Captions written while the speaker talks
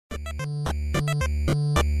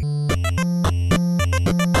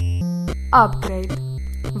Upgrade.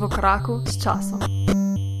 V koraku s časom.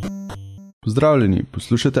 Pozdravljeni,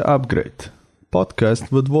 poslušate Upgrade,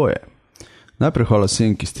 podcast v dvoje. Najprej hvala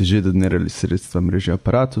vsem, ki ste že donirali sredstva mreže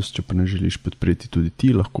Aparatus, če pa ne želiš podpreti tudi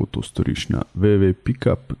ti, lahko to storiš na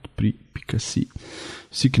www.podpri.si.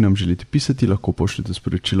 Vsi, ki nam želite pisati, lahko pošljete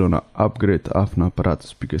sporočilo na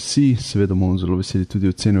upgrade@aparatus.si. Seveda bomo zelo veseli tudi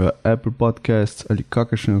ocene v Apple Podcasts ali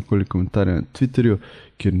kakršnegakoli komentarja na Twitterju,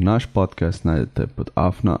 kjer naš podcast najdete pod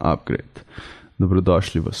 @upgrade.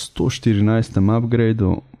 Dobrodošli v 114.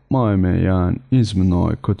 Upgradeu. Moje ime je Jan in z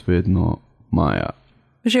menoj, kot vedno, Maja.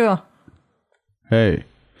 Živo. Hej,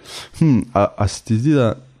 a se ti zdi,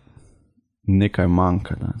 da nekaj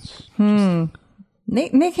manjka danes?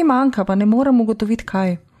 Nekaj manjka, pa ne morem ugotoviti,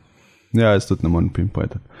 kaj. Ja, jaz tudi ne morem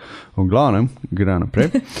pinpointati. V glavnem, gre naprej.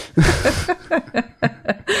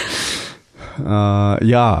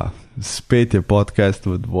 Ja, spet je podcast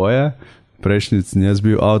v dvoje. Prejšnjič sem jaz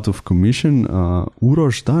bil out of commission.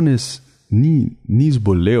 Uroš danes ni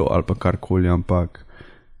zbolel ali pa karkoli, ampak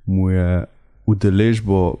mu je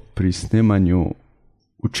udeležbo pri snemanju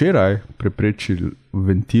včeraj preprečil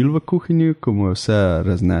ventil v kuhinji, ko mu je vse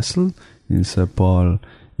raznesel in se pol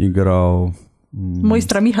igral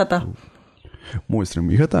Mojstra Mihata. Mojstra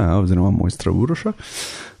Mihata, ja, oziroma mojstra Uroša.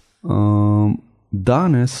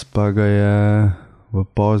 Danes pa ga je v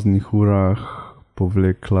poznih urah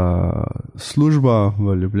povlekla služba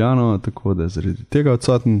v Ljubljano, tako da je zaradi tega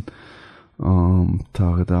odsoten.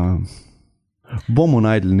 Tako da bomo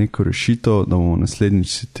najdli neko rešitev, da bomo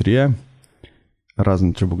naslednjič si trije,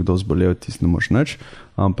 razen če bo kdo zbolel, tisti ne moš nič,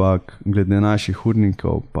 ampak glede naših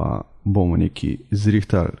urnikov pa bomo neki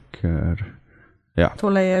zrihtali, ker ja.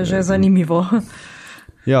 Tole je že zanimivo.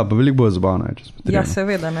 Ja, pa veliko bo zabavno, če smo trije. Ja,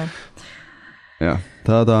 seveda ne. Ja,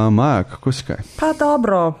 tada, Maja, kako si kaj? Pa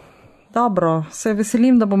dobro, se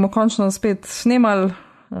veselim, da bomo končno spet snemali.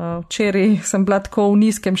 Včeraj sem bila tako v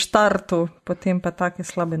nizkem štartu, potem pa take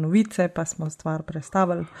slabe novice, pa smo stvar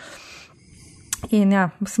prestavili. In ja,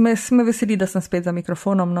 me veseli, da sem spet za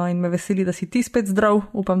mikrofonom, no, in me veseli, da si ti spet zdrav,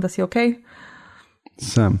 upam, da si okej.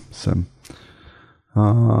 Sem.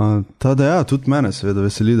 Tada ja, tudi mene seveda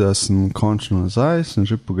veseli, da sem končno nazaj, sem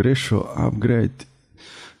že pogrešal Upgrade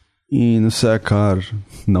in vse, kar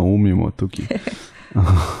naumimo tukaj.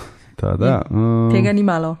 Tada, tega ni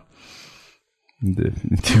malo.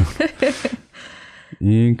 Definitivno.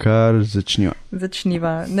 In kar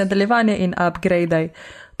Začniva. Nadaljevanje in upgrade.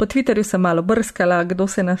 Po Twitterju sem malo brskala, kdo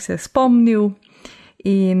se nas je spomnil.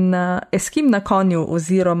 In Eskim na konju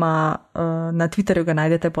oziroma na Twitterju ga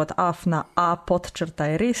najdete pod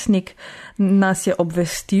 @a_resnik, nas je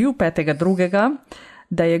obvestil 5.2.,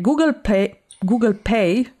 da je Google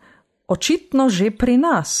Pay očitno že pri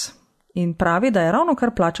nas. In pravi, da je ravno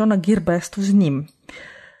kar plačal na Gearbestu z njim.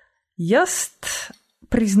 Jaz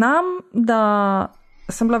priznam, da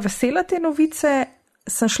sem bila vesela te novice,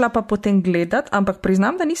 sem šla pa potem gledat, ampak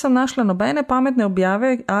priznam, da nisem našla nobene pametne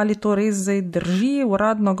objave, ali to res zdaj drži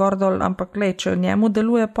uradno gordol, ampak le, če njemu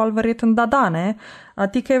deluje pol verjeten, da ne. A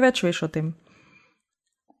ti kaj več veš o tem?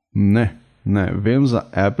 Ne. Vem za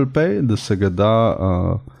Apple Pay, da se ga da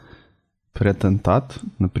pretentati,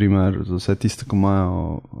 naprimer za vse tiste, ko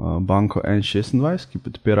imajo banko N26, ki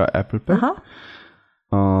podpira Apple Pay. Aha.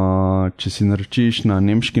 Če si naročiš na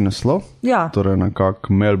nemški naslov, ja. Torej na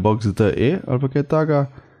kak mailbox.de ali pa kaj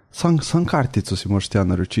taga, sam kartico si moraš tja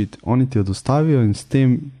naročiti. Oni ti jo dostavijo in s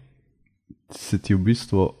tem se ti v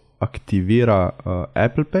bistvu aktivira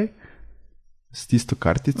Apple Pay s tisto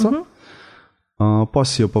kartico. Pa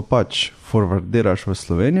si jo pa pač forwardiraš v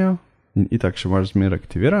Slovenijo in itak še imaš zmer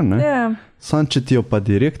aktiviran, ne? Yeah. Sam če ti jo pa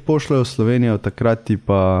direkt pošljajo v Slovenijo, takrat ti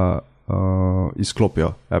pa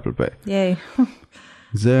izklopijo Apple Pay. Jej.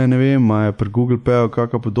 Zdaj ne vem, je pri Google Payu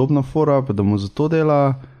kakšna podobna fora, pa da mu za to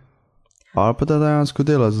dela, ali pa da dejansko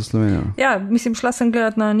dela za Slovenijo. Ja, mislim, šla sem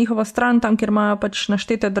gledat na njihovo stran, tam, kjer imajo pač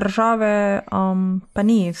naštete države, pa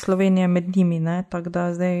ni Slovenije med njimi, ne, tako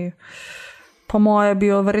da zdaj po moje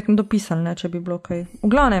bi jo verjetno dopisali, ne, če bi bilo kaj.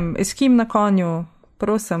 V glavnem, Eskim na konju,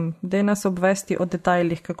 prosim, daj nas obvesti o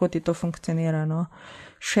detajlih, kako ti to funkcionira, no.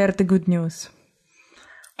 Share the good news.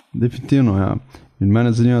 Definitivno, ja. In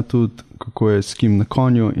mene zanima tudi, kako je Eskim na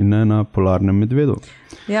konju in ne na polarnem medvedu.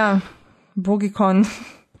 Ja, bogi konj.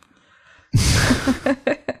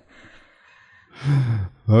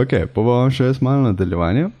 Ok, pa bom še jaz malo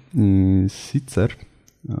nadaljevanje. In sicer,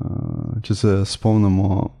 če se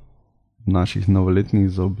spomnimo naših novoletnih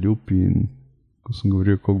zaobljub in ko sem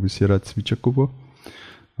govoril, koliko bi si rad sviča kupil,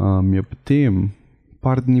 mi je potem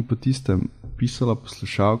par dni po tistem pisala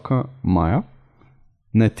poslušalka Maja.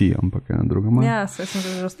 Ne ti, ampak ena druga Maja. Ja, se sem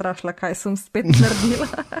že strašila, kaj sem spet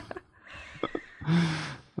naredila.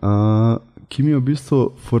 ki mi je v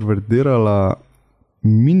bistvu forwardirala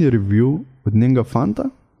mini review od njenega fanta,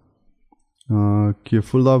 ki je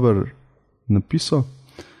ful dober napisal,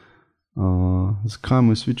 zakaj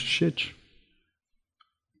mu je Switch všeč.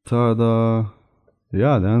 Da,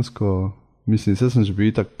 ja, dejansko, mislim, sem že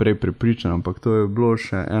bil tako prej prepričan, ampak to je bilo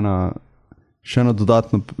še ena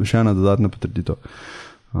dodatna potrditev.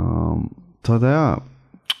 Da ja,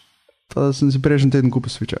 da sem si prejšnji teden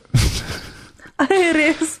kupil Switcha. A je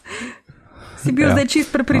res? Si bil zdaj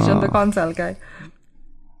čist prepričan do konca, ali kaj?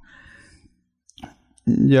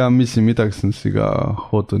 Ja, mislim, itak sem si ga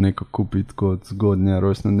hotel neko kupiti kot zgodnje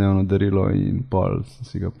rojstnodnevno darilo in pol sem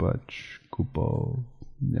si ga pač kupil,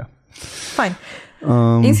 ja. Fajn.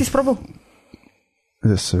 In si sprobal?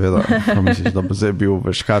 Ja, seveda, pa misliš, da bo zdaj bil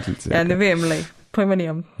v škatlici. Ja, ne vem, lej, pojma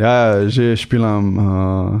nimam. Ja, že špilam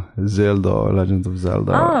Zelda, Legend of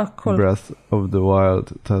Zelda, cool. Breath of the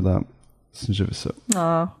Wild, teda sem že vesel.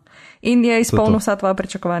 In je izpolnil vsa tvoja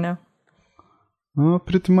pričakovanja?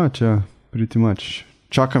 Pretty much.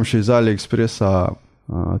 Čakam še iz AliExpressa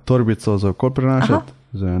torbico za okol prenašati,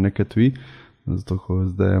 za neke tvi, zato ko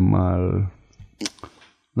zdaj je mal,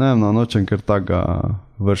 ne vem, nočem ker tako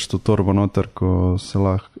vršiti torbo noter, ko se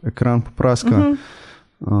lahko ekran popraska.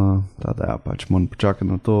 Da ja, pač moram počakati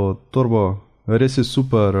na to torbo. Res je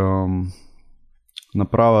super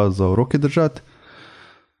naprava za v roki držati.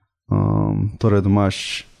 Torej, da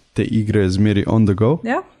imaš te igre zmeri on the go.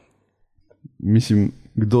 Ja. Mislim,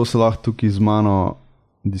 kdo se lahko tukaj z mano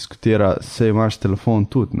diskutira, saj imaš telefon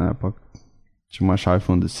tudi, ne, pa če imaš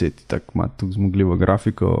iPhone 10, tako ima tukaj zmogljivo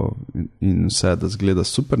grafiko in vse, da zgleda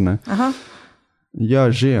super, ne. Aha.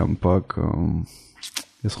 Ja, že, ampak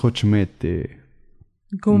jaz hočem imeti te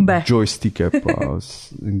gumbe, joystike pa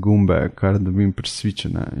gumbe, kar dobim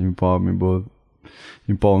presvičene in pa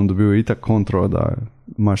bom dobil itak kontrol, da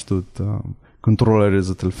imaš tudi kontrolerje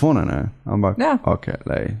za telefone, ne, ampak ja. Ok,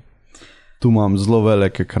 lej, tu imam zelo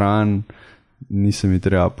velik ekran, nisem mi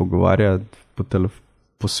treba pogovarjati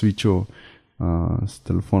po switchu, s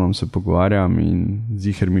telefonom se pogovarjam in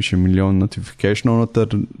ziher mi še milijon notificationov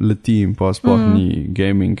noter leti in pa sploh ni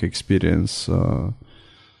gaming experience,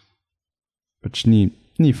 pač ni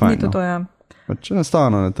fajn. Ni to, ja. Pač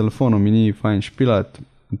enostavno na telefonu mi ni fajn špilati,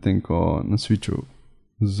 medtem ko na switchu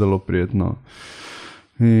zelo prijetno.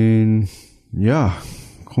 In ja,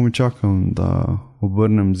 ko mi čakam, da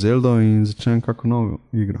obrnem Zeldo in začnem kako novo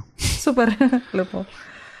igro. Super, lepo.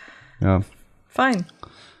 Ja. Fajn.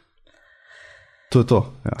 To je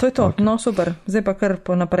to. Ja. To je to, okay. No super, zdaj pa kar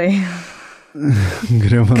naprej.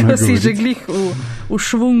 Gremo na si že glih v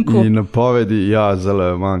švunku. In napovedi, ja,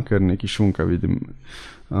 zelo imam kar neki švunka, vidim.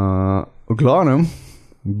 V glavnem,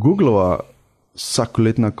 Googleova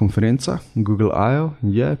vsakoletna konferenca, Google I.O.,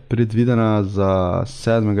 je predvidena za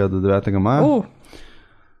 7. do 9. maja.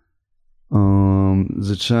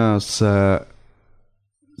 Začnejo se,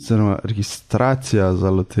 registracija za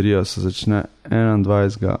loterijo se začne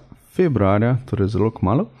 21. februarja, torej zelo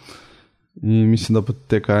kmalu. In mislim, da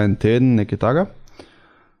poteka en teden, nekaj taga.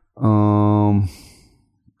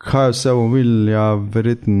 Kaj vse bomo videli? Ja,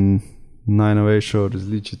 verjetno najnovejšo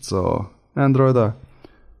različico Androida.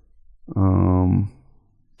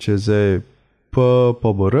 Če zdaj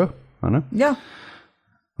pa bo R, a ne? Ja.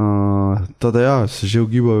 Tada ja, se že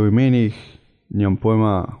ugibajo v imenih, nimam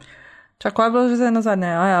pojma. Čakaj, je bilo že zdaj nazadnje?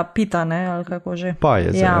 Ja, Pita, ne? Ali kako že? Pa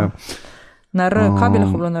je zdaj, ja. Na R, kaj bi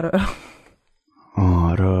lahko bilo na R?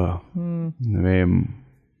 R, ne vem.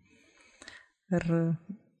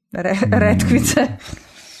 Redkvice.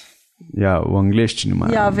 Ja, v angleščini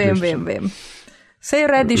imajo. Ja, vem. Sej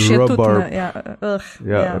Radish je tudi.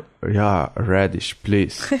 Ja, Radish,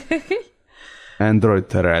 please.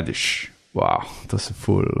 Android Radish. Wow, to se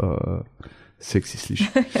ful seksi sliši.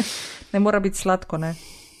 Ne mora biti sladko, ne?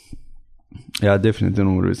 Ja,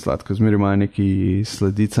 definitivno mora biti sladko. Zmeri imajo neki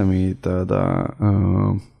sladicami, da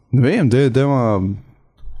ne vem, da ima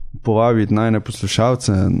povabiti najne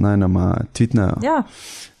poslušalce, naj nama tweetnejo. Ja.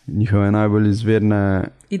 Njihove najbolj izvirne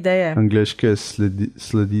ideje. Angleške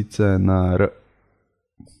sladice na R.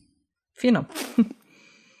 Fino.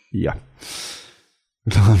 Ja.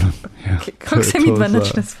 Ja, kako se mi dva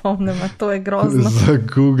nič ne spomnimo, to je grozno. Za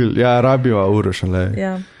Google, ja, rabiva uro šele.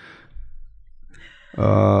 Ja.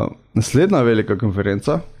 Naslednja velika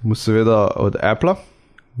konferenca bo seveda od Apple,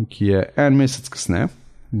 ki je en mesec kasneje,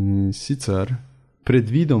 in sicer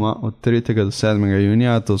predvidoma od 3. do 7.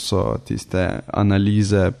 junija, to so tiste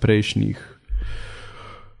analize prejšnjih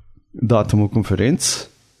datumov konferenc.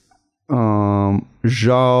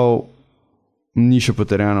 Žal ni še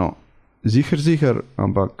potrjeno ziher,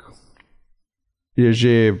 ampak je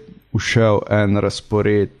že ušel en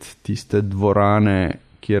razpored tiste dvorane,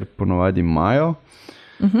 kjer ponovadi imajo.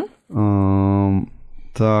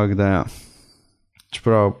 Tako da ja.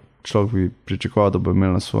 Čeprav človek bi pričakoval, da bo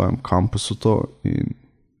imel na svojem kampusu to in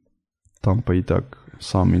tam pa itak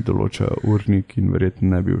sami določajo urnik in verjetno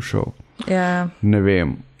ne bi všel. Ja. Ne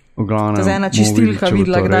vem. V glavnem, to je ena čistilka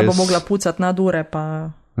videla, kdaj bo mogla pucati nad ure, pa...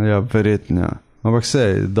 Ja, verjetno, ja. Ampak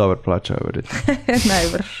se dobro plačajo, verjetno.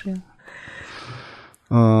 Najbrž, ja.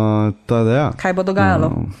 Tada, ja. Kaj bo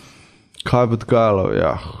dogajalo?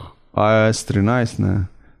 Ja. iOS 13, ne?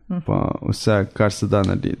 Pa vse, kar se da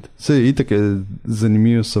narediti. Sej itak je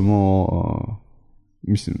zanimivo samo,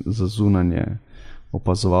 mislim, za zunanje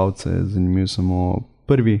opazovalce je zanimivo samo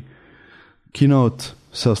prvi keynote,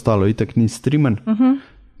 vse ostalo itak ni streamen.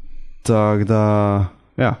 Tako da,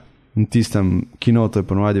 ja, na tistem keynote je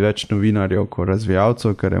ponovadi več novinarjev kot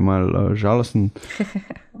razvijalcev, kar je malo žalosten.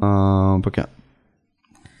 Ampak ja.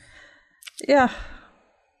 Ja,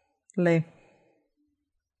 lej.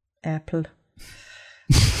 Apple.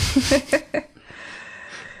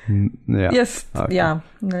 Ja, jaz, okay. Ja,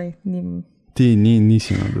 ne, ti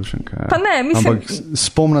nisi navdušen, kaj? Pa ne, mislim... Ampak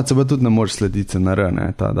spomnati se pa tudi ne moreš sledice na R,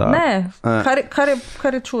 ne? Ne,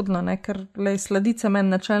 kar je čudno, ne? Ker lej, sledice meni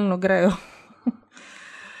načelno grejo.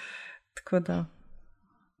 Tako da...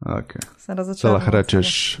 Ok. Se lahko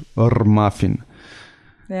rečeš R-muffin.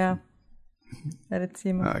 Ja,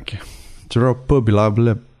 recimo. Ok. Čeprav pa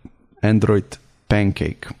bila Android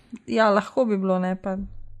pancake. Ja, lahko bi bilo, ne, pa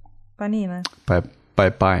ni, ne. Pa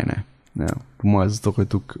je, ne. Ja, po mojem, zato je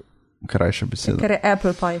tukaj krajša beseda. Ker je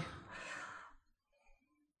Apple pie.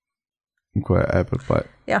 Ko je Apple pie?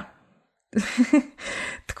 Ja.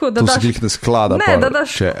 Tako, da to se glih ne sklada, ne, pa, da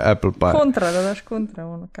daš če je Apple pie. Da daš kontra,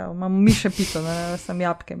 ono, kao, imam miše pito, ne, sem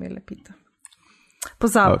jabke imele pito.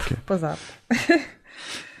 Pozab.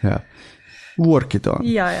 Ja. Work it on.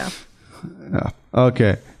 Ja. Ja, ok.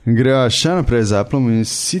 Grejo še naprej z Appleom in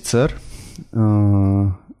sicer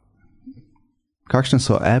kakšne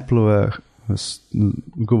so Appleove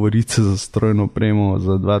govorice za strojno opremo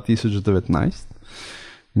za 2019.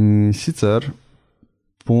 In sicer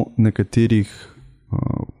po nekaterih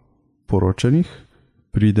poročanjih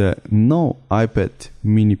pride nov iPad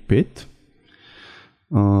mini 5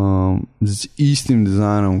 z istim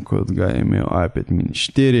dizajnom, kot ga je imel iPad mini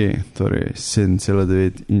 4, torej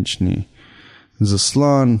 7,9 inčni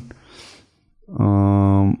zaslon,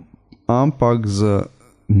 ampak z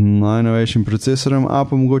najnovejšim procesorjem, a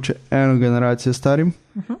pa mogoče eno generacijo starim,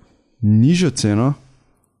 nižjo ceno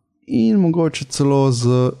in mogoče celo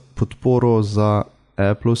z podporo za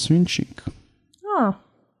Apple svinčnik.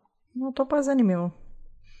 No to pa je zanimivo.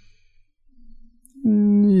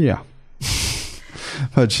 Ja.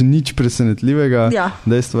 Pač nič presenetljivega. Ja.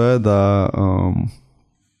 Dejstvo je, da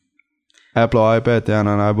Apple iPad je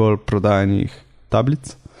ena najbolj prodajanih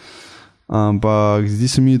tablic, ampak zdi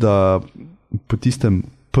se mi, da po tistem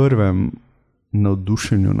prvem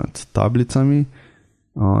navdušenju nad tablicami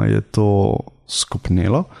je to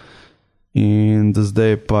skopnelo in da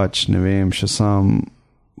zdaj pač ne vem, še sam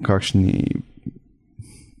kakšni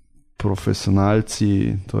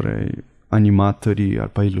profesionalci, torej animatorji ali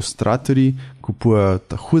pa ilustratorji kupujejo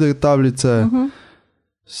ta hude tablice.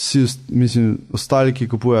 Vsi, mislim, ostali, ki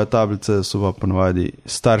kupujejo tablice, so pa ponovadi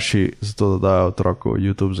starši, zato da dajo otroku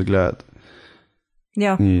YouTube zagledati.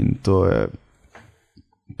 Ja. In to je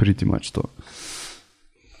pretty much to.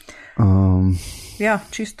 Ja,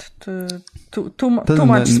 čist too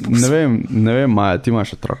much. Ne vem, Maja, ti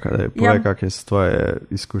imaš otroka, da povej, kakšne so tvoje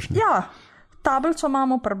izkušnje. Ja, tablico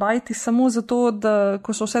imamo prebajti samo zato, da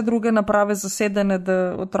ko so vse druge naprave zasedene,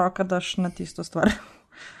 da otroka daš na tisto stvar.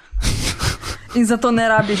 In zato ne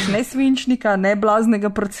rabiš ne svinčnika, ne blaznega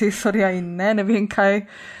procesorja in ne vem kaj.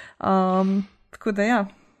 Tako da ja,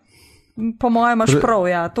 po mojem imaš prav,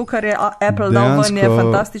 ja. To, kar je Apple dal ven, je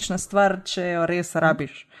fantastična stvar, če jo res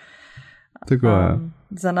rabiš. Tako je.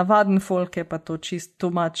 Za navaden folk je pa to čist too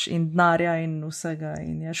much in denarja in vsega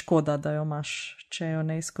in je škoda, da jo imaš, če jo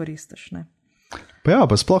ne izkoristiš, ne. Pa ja,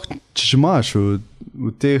 pa sploh, če imaš v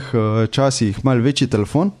teh časih malo večji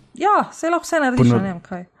telefon. Ja, se lahko vse narediš, ne vem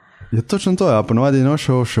kaj. Ja, točno to je, a ponovadi ne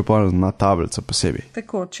šel še pa na tablico posebej.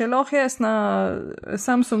 Tako, če lahko jaz na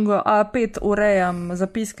Samsungu A5 urejam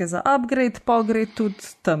zapiske za upgrade, pa gre tudi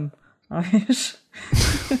tam, a veš?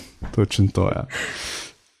 Točno to je.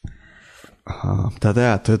 Tada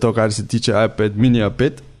ja, to je to, kar se tiče iPad mini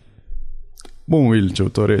A5. Bomo videli, če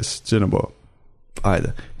bo to res, če ne bo.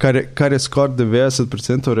 Ajde. Kar je skoraj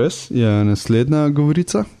 90% res, je naslednja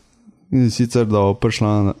govorica. In sicer, da bo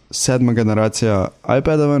prišla 7. generacija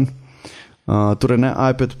iPada ven. Torej ne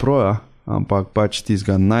iPad Proja, ampak pač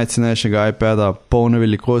tistega najcenejšega iPada polne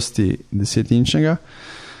velikosti 10-inčnega.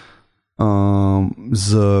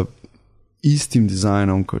 z istim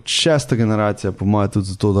dizajnom kot 6. generacija, po mojem tudi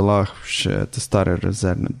zato, da lahko še te stare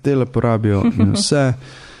rezervne dele porabijo in vse,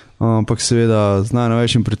 ampak seveda z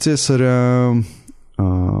najnovejšim procesorjem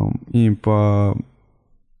in pa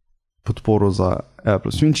podporo za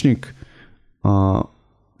Apple svinčnik.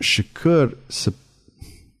 Še kar se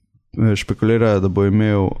špekulirajo, da bo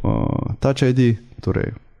imel Touch ID,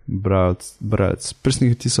 torej bralec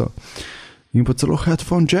prstnih odtisov in pa celo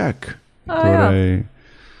headphone jack, torej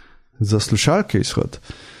za slušalke izhod.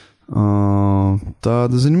 Da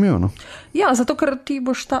zanimivo, no? Ja, zato ker ti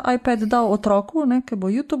boš ta iPad dal otroku, ne, ki bo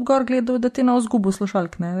YouTube gor gledal, da ti na vzgubu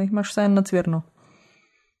slušalk, ne, da jih imaš vse na cvirno.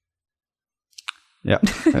 Ja.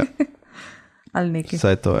 Ali neki.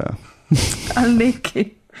 Saj to, ja. Ali neki.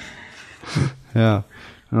 Ja.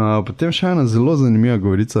 Potem še ena zelo zanimiva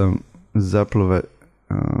govorica z Appleove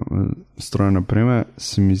strojne opreme,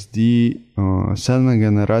 se mi zdi 7.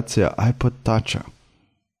 generacija iPod Toucha.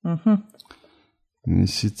 In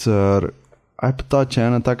sicer iPod Touch je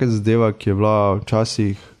ena taka zadeva, ki je bila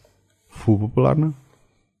včasih ful popularna.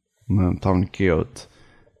 Tam nekje od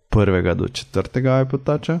 1. do 4. iPod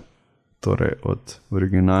Toucha, torej od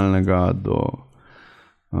originalnega do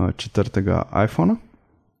 4. iPhona.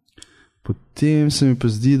 Potem se mi pa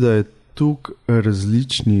zdi, da je tukaj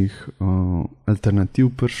različnih alternativ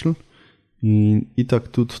prišlo in itak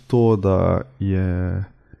tudi to, da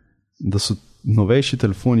so novejši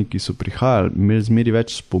telefoni, ki so prihajali, imeli zmeri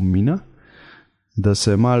več spomina, da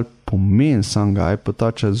se je mal pomen samega iPod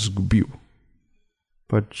Toucha zgubil.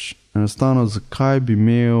 Pač enostavno, zakaj bi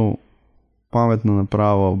imel pametno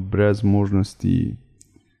napravo brez možnosti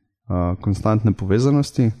konstantne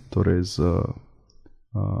povezanosti, torej z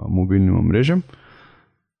mobilnim omrežjem,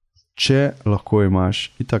 če lahko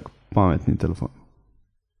imaš itak pametni telefon.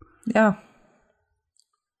 Ja.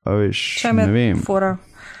 A veš, ne vem. Fora.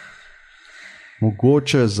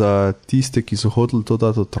 Mogoče za tiste, ki so hoteli to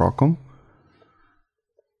dati otrokom,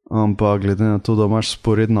 ampak glede na to, da imaš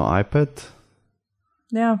sporedno iPad,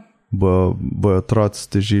 ja, bojo otroci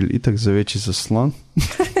težili itak za večji zaslon.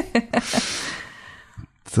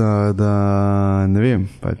 Da, ne vem,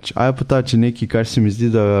 pač iPod Touch je nekaj, kar se mi zdi,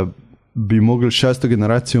 da bi mogli 6.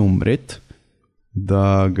 generacijo umreti,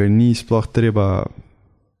 da ga ni sploh treba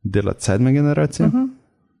delati 7. generacije.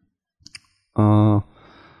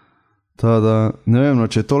 Da, ne vem, no,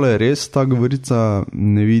 če tole je res ta govorica,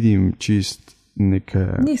 ne vidim čist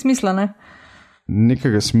Ni smisla, ne?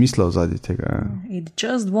 Nekega smisla vzadnji tega. Ja. It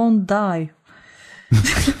just won't die.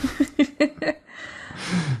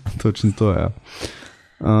 Točno to, ja.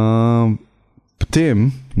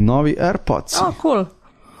 Potem novi AirPods. Cool.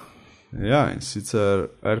 Ja, in sicer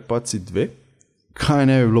AirPods 2. Kaj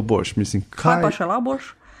ne bi bilo boljš? Mislim, kaj pa še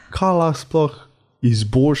laboš? Kaj lahko sploh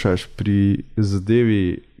izboljšaš pri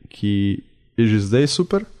zadevi, ki je že zdaj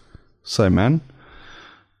super, vsaj meni.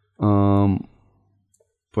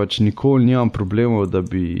 Pač nikoli nimam problemov, da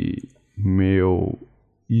bi imel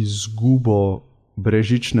izgubo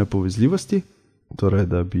brezžične povezljivosti, torej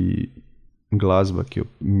da bi glasba, ki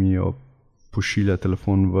mi jo pošilja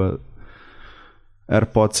telefon v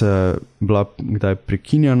AirPods-e, bila kdaj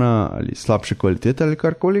prekinjena ali slabše kvalitete ali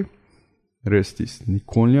karkoli. Res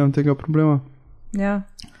nikoli nimam tega problema. Ja.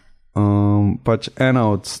 Pač ena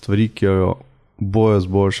od stvari, ki jo bojo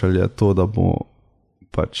zboljšali, je to, da bo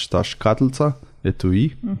pač ta škatlica,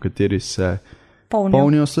 etui, v kateri se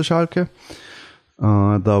polnijo slušalke,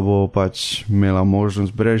 da bo pač imela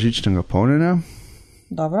možnost brezžičnega polnjenja.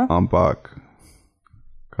 Dobro. Ampak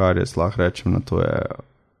kar jaz lahko rečem na to je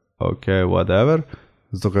ok, whatever,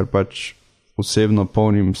 zato ker pač osebno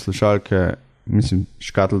polnim slušalke, mislim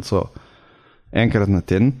škatlico enkrat na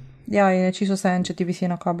teden. Ja, in je čisto vseeno, če ti visi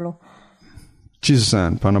na kablu. Čisto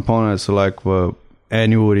vseeno, pa napolnjene so like v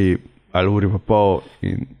 1 uri ali uri pa pol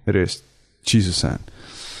in res čisto vseeno.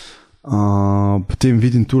 Potem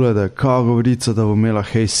vidim tule, da je kao govorica, da bo imela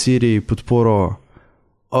Hey Siri podporo.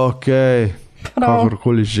 Ok,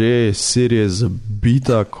 kakorkoli že, Siri je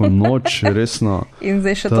zabita ko noč, resno. In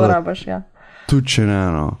zdaj še to rabaš, ja. Tudi če ne,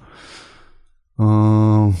 no.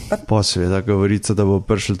 Pa seveda govorica, da bo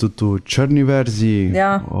prišel tudi v črni verziji.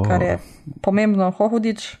 Ja, kar je pomembno,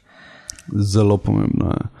 hohudič. Zelo pomembno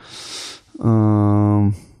je.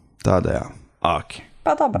 Da ja, ok.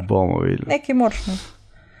 Pa dobro, bomo videli. Nekaj močno.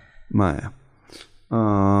 Maja.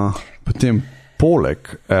 Potem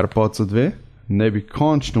poleg AirPods 2 ne bi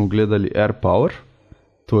končno ugledali AirPower.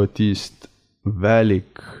 To je tist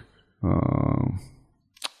velik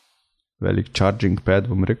charging pad,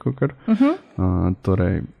 bom rekel kar.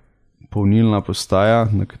 Torej polnilna postaja,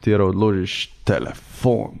 na katero odložiš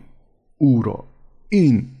telefon, uro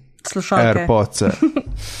in slušalke. AirPods.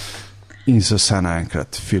 in se vse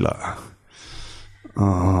naenkrat fila.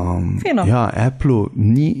 Fino. Ja, Apple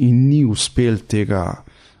ni uspel tega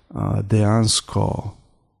dejansko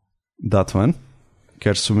dati ven,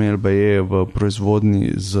 ker so imeli baje v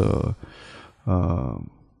proizvodni z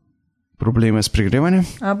probleme s pregrevanjem.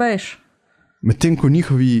 A bejš. Medtem ko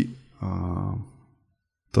njihovi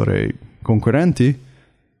torej konkurenti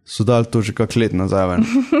so dali to že kak let nazaj ven.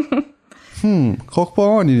 Koliko pa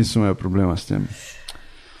oni niso imeli problema s tem?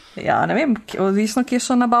 Ja, ne vem, odvisno, kje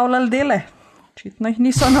so nabavljali dele. Očitno jih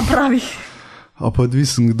niso napravili. A pa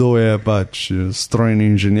odvisno, kdo je pač strojni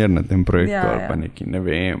inženir na tem projektu, Ja, ali ja. pa neki, ne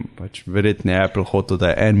vem, pač verjetno je Apple hotel, da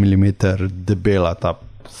je 1 milimeter debela ta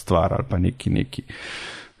stvar, ali pa neki.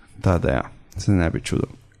 Da ja, se ne bi čudil.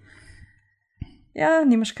 Ja,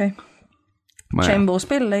 nimaš kaj. Ma Če ja. jim bo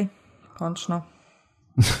uspel, lej, končno.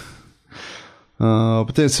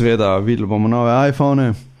 Potem seveda videli bomo nove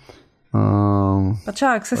iPhone. Pa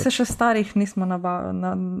čak, se še starih nismo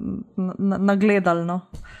nagledali, no.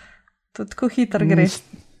 To tako hitro gre.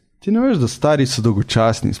 Ti ne veš, da stari so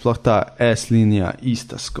dolgočasni, sploh ta S-linija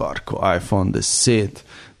ista skoraj kot iPhone 10,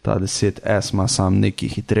 ta 10S ima sam neki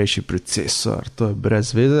hitrejši procesor, to je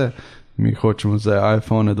brez veze, mi hočemo zdaj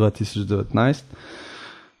iPhone 2019.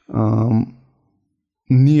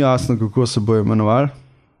 Ni jasno, kako se bo imenoval,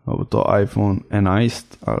 ali bo to iPhone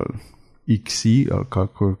 11 ali XI ali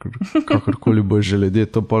kakorkoli bo že ljudje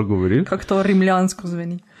to pol govorili. Kako to rimljansko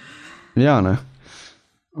zveni. Ja, ne.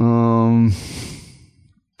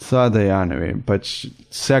 Sada ja, ne vem, pač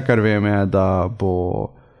vse, kar vem je, da bo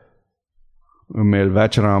imel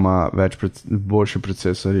več rama, boljše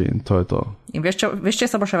procesori in to je to. In veš, če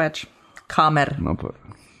se bo še več? Kamer. No, pa,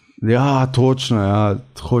 ja, točno, ja,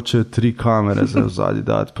 hoče 3 kamere zdaj v zadnji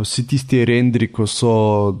dati, pa vsi tisti rendri, ko so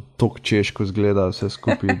tok češko zgleda vse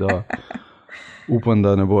skupaj, da upam,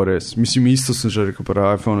 da ne bo res. Mislim, isto sem že rekel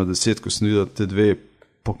pri iPhone 10, ko sem videl te 2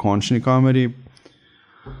 pokončni kameri.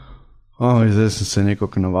 Zdaj sem se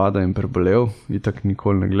nekako navadil in prebolel, itak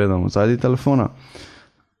nikoli ne gledam v zadnji telefona.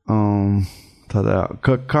 Ja.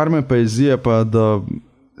 Kar me pa jezije pa, da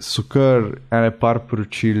so kar ene par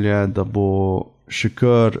poročil je, da bo še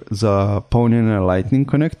kar za polnjenje Lightning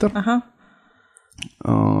konektor,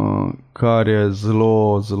 kar je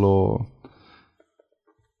zelo, zelo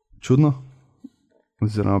čudno.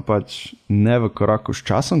 Oziroma pač ne v koraku s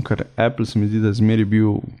časom, ker Apple se mi zdi, da je zmeri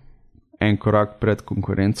bil en korak pred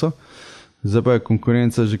konkurenco. Zdaj pa je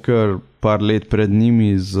konkurenca že kar par let pred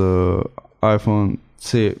njimi z iPhone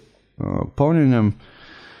C polnjenjem.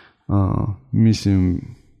 Mislim,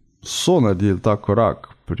 so naredili ta korak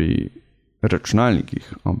pri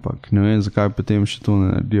računalnikih, ampak ne vem, zakaj potem še to ne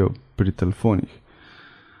naredijo pri telefonih.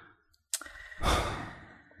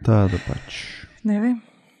 Da pač. Ne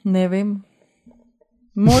vem.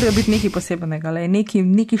 Morajo biti nekaj posebenega,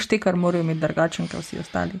 neki štekar morajo imeti drugačen, kot vsi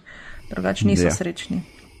ostali. Drugač niso srečni.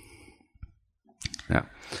 Ja.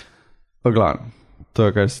 Pa glavno, to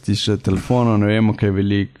je, kar se tiče telefonov, ne vemo, kaj je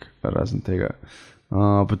velik, razen tega.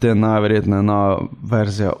 Potem najverjetneje nova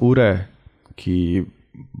verzija ure, ki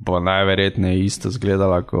bo najverjetneje isto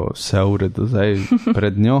zgledala kot vse ure do zdaj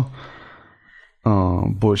pred njo.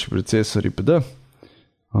 Boljši procesor IPD.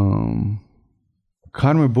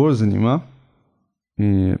 Kar me bolj zanima,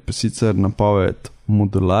 je pa sicer napoved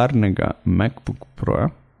modularnega MacBook Proja,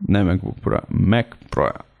 ne MacBook Proja, Mac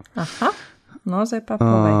Proja. Aha, no zdaj pa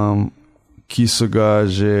povej. Ki so ga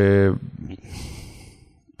že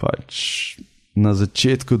pač na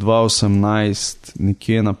začetku 2018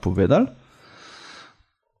 nekje napovedali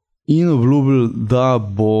in obljubili, da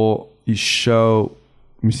bo izšel,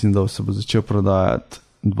 mislim, da se bo začel prodajati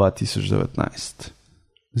 2019.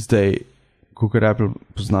 Zdaj, kakor Apple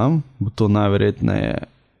poznam, bo to najverjetneje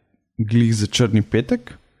glih za črni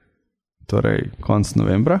petek, torej konc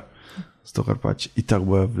novembra, zato ker pač itak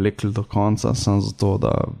bojo vlekli do konca, samo zato,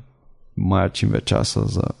 da imajo čim več časa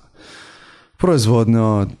za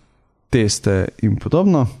proizvodnjo, teste in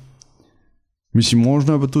podobno. Mislim,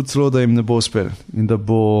 možno je pa tudi celo, da jim ne bo uspel in da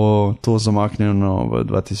bo to zamaknjeno v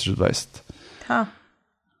 2020. Ha.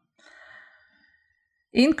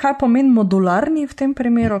 In kaj pomeni modularni v tem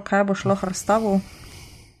primeru? Kaj bo šlo razstavu?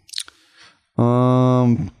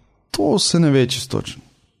 To se ne ve čisto točno.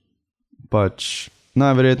 Pač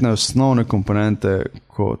najverjetneje osnovne komponente,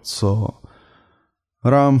 kot so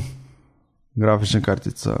RAM, grafična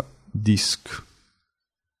kartica, disk,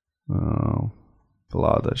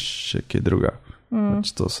 vlada še kaj druga.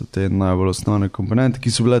 Pač to so te najbolj osnovne komponente,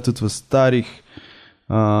 ki so bile tudi v starih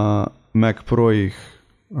Mac Projih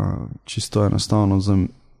čisto enostavno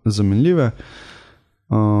zamenljive.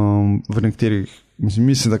 V nekaterih,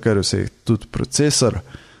 mislim, da kar vseh tudi procesor,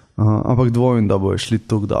 Ampak dvomim, da bo šli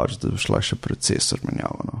tako daleč, da bo šla še procesor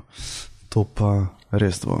menjava. No. To pa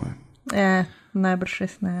res dvomim. Najbrž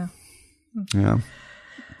res ne. Ja.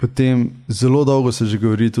 Potem zelo dolgo se že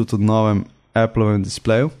govori tudi o novem Applovem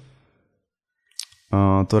displeju.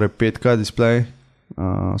 Torej 5K displej,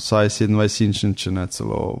 vsaj 27 inč, če ne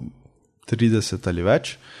celo 30 ali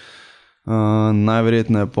več.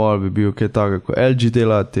 Najverjetneje pa bi bil kaj tako, ko LG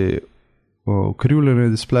dela te ukrivljene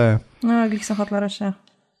displeje. Glih sem hotela reči,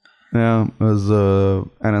 Ja, z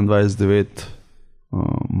 21:9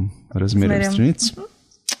 razmerjem stranic.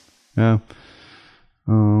 Ja.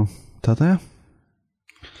 Tata je.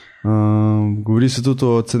 Govori se tudi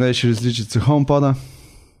o cenejši različici HomePoda.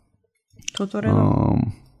 Tudi v redu.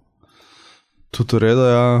 Tudi v redu,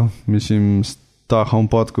 ja. Mislim, ta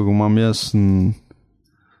HomePod, ko ga imam jaz, sem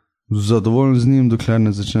zadovoljen z njim, dokler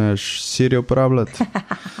ne začneš Siri uporabljati.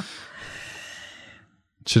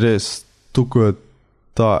 Če res, tukaj je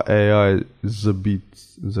ta AI zabit,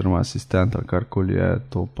 oziroma asistent ali karkoli je,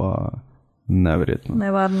 to pa neverjetno.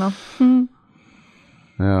 Nevarno.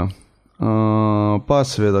 Ja. Pa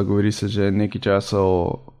seveda govori se že nekaj časa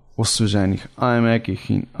o osveženih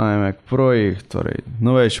iMacih in iMac Projih, torej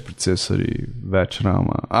novejši procesori, več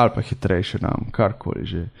RAM ali pa hitrejši RAM, karkoli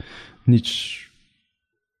že. Nič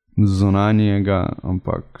zunanjega,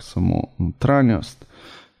 ampak samo notranjost.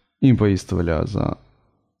 In pa isto velja za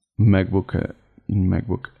MacBooke in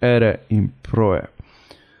MacBook Aire in Proje.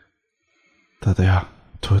 Tada ja,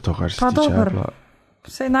 to je to, kar se tiče Apple.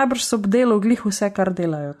 Vse najbrž so obdelo glih vse, kar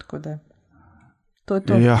delajo, tako da to je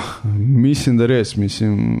to. Ja, mislim, da res,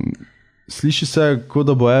 sliši se, kot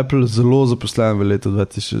da bo Apple zelo zaposlen v letu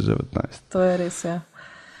 2019. To je res, ja.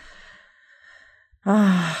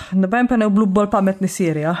 Noben pa ne obljub bolj pametne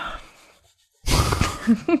Siri, ja.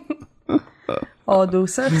 Od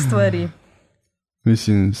vseh stvari.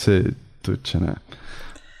 Mislim, se tudi, če ne.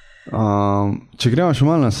 Če gremo še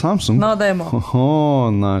malo na Samsung. No, dajmo.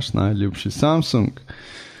 Naš najljubši Samsung.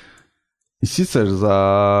 In sicer za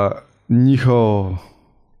njihov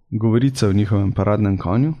govorice v njihovem paradnem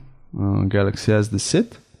konju, Galaxy S10,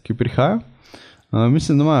 ki prihaja.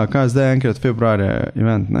 Mislim, da imajo, kaj zdaj enkrat februarja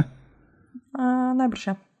event, ne? Najbrž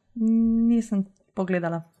ja. Nisem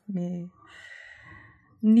pogledala.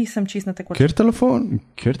 Nisem čist na tekoče.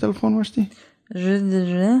 Kjer telefon imaš ti?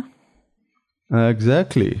 Že?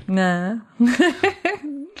 Exactly. Ne.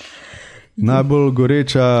 Najbolj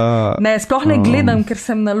goreča... Ne, sploh ne gledam, ker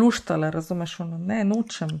sem naluštala, razumeš? Ne,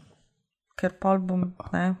 nočem. Ker pa bom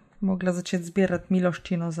mogla začeti zbirati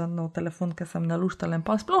miloščino za nov telefon, ker sem naluštala in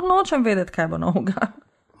pa sploh nočem vedeti, kaj bo novega.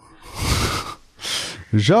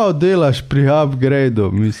 Žal delaš pri upgradeu,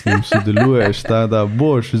 mislim, sodeluješ, da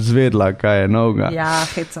boš zvedla, kaj je novega. Ja,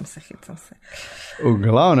 hecam se. V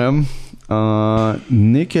glavnem,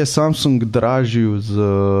 nekaj je Samsung dražil z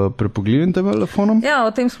prepogljivim telefonom. Ja,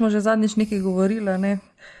 o tem smo že zadnjič nekaj govorili, ne?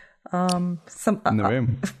 Ne vem.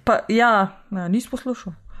 Nisi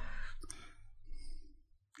poslušal.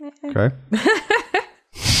 Kaj?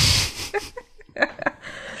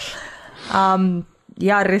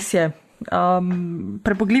 Ja, res je.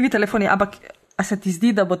 Prepogljivi telefoni, ampak a se ti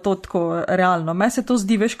zdi, da bo to tako realno? Meni se to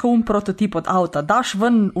zdi, veš, kot prototip od avta. Daš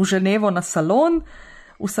ven v Ženevo na salon,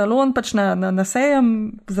 v salon pač na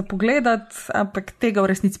sejem za pogledat, ampak tega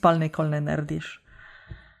v resnici pa nikoli ne narediš.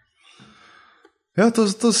 Ja, to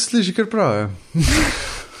se sliši kar prav,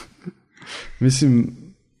 Mislim,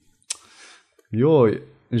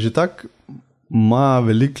 že tak ima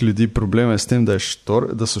veliko ljudi probleme s tem, da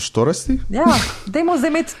so štorasti. Ja, dajmo zdaj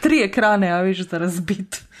imeti 3 ekrane, a veš, za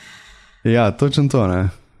razbit. Ja, točno to, ne.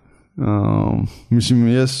 Mislim,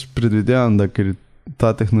 jaz predvidevam, da ker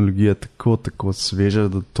ta tehnologija tako sveža,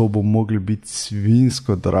 da to bo mogli biti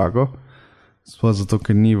svinsko drago, sploh zato,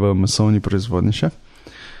 ker ni v masovni proizvodnji še.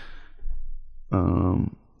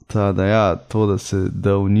 To,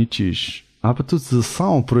 da uničiš, a pa tudi za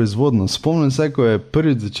samo proizvodno. Spomnim se, ko je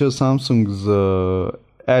prvič začel Samsung z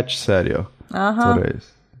Edge serijo. Torej,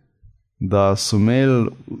 da so imeli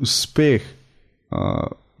uspeh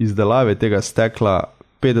izdelave tega stekla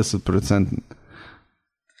 50%.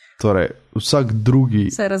 Torej, vsak drugi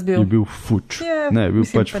je bil fuč. Je bil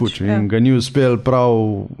pač fuč. In ga ni uspel prav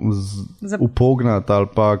upognati ali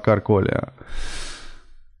pa karkoli.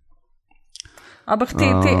 Ampak te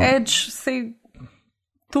Edge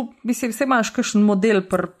tu, mislim, vse imaš kakšen model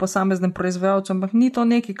pri posameznem proizvajalcu, ampak ni to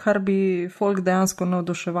nekaj, kar bi folk dejansko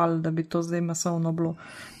navduševali, da bi to zdaj masovno bilo.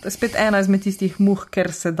 To je spet ena izmed tistih muh,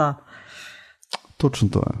 ker se da. Točno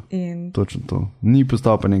to je. Točno to. Ni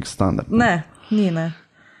postal pa nek standard. Ne, ni. Ja.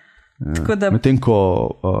 Medtem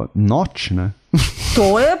ko noč,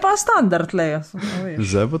 To je pa standard, le.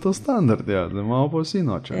 Zdaj pa to standard, ja, da imamo pa vsi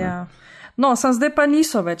noče. Ja. No, sem zdaj pa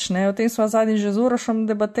niso več, ne, o tem smo zadnji že z Urošem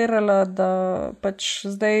debatirala, da pač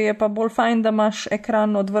zdaj je pa bolj fajn, da imaš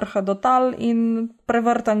ekran od vrha do tal in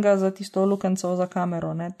prevrtan ga za tisto lukenco za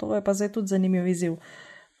kamero, ne, to je pa zdaj tudi zanimiv izziv.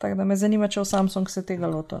 Tako da me zanima, če v Samsung se tega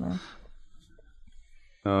loto, ne.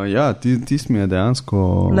 Ja, tis mi je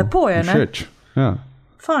dejansko lepo je, všeč. Ne? Ja.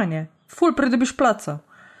 Fajn je, ful pridobiš placa.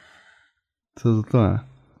 To zato je.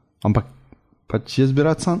 Ampak pač jaz bi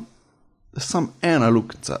rad sam ena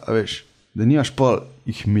luknca, a veš, da nimaš pol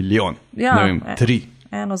jih milijon, Ja, ne vem, 3.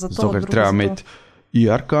 Eno za to, Zato, ker drugo treba za to. imeti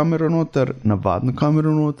IR kamero noter, navadno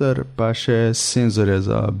kamero noter, pa še senzorje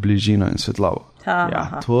za bližino in svetlavo.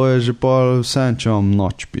 Ja, to je že pol vse, če imam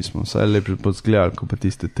noč pismo, vse je lepše podzgledal, kot pa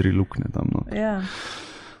tiste 3 luknje tam noter. Ja.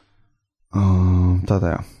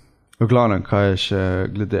 Ja. V glavnem, kaj je še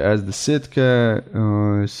glede S10-ke,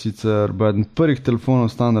 sicer bo eden prvih telefonov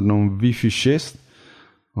standardno Wi-Fi 6.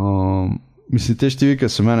 Mislim, te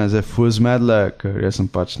številke so mene zdaj ful zmedle, ker jaz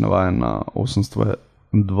sem pač navajen na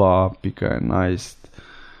 802.11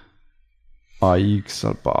 AX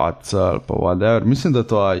ali pa AC ali pa whatever. Mislim, da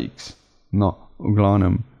je to AX. No, v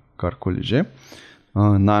glavnem, karkoli že.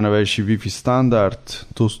 Najnovejši Wi-Fi standard,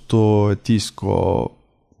 to je tisto,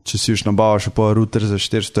 če si už nabavaš pa router za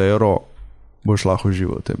 400 €, boš lahko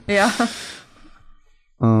živel v tem. Ja.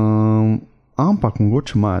 Ampak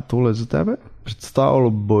mogoče imajo tole za tebe.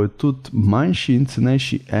 Predstavljalo bo tudi manjši in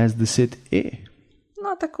cenejši S10e.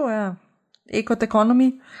 No, tako, ja. Ecot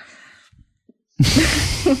Economy.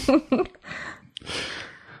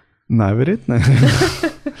 Najverjetneje.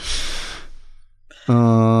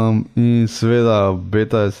 In seveda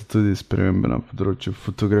obetajo se tudi spremembe na področju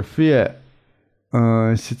fotografije.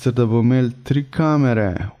 Sicer da bo imel 3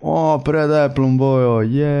 kamere, pred Appleom bojo,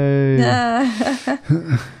 jej.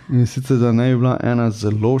 In sicer da ne bi bila ena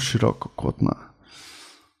zelo širokokotna.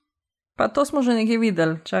 Pa to smo že nekaj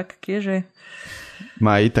videli, čak, kje že?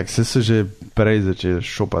 Itak, se že prej začeli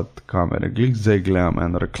šopati kamere. Zdaj gledam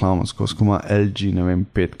eno reklamo, skozi ima LG, ne vem,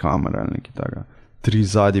 5 kamer ali nekaj takega. 3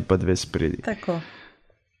 zadnji pa 2 spredi. Tako.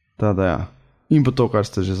 Da, ja. In pa to, kar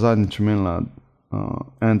ste že zadnjič imeli na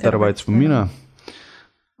 1 terabajt spomina.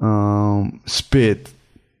 Spet,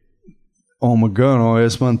 no,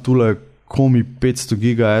 jaz imam tule komi 500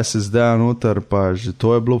 giga SSD-a noter, pa že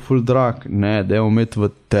to je bilo full drag. Ne, da je imeti v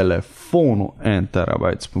telefonu 1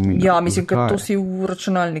 terabajt spomina. Ja, mislim, ker to si v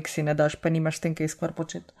računalnik si ne daš, pa nimaš tem kaj skvar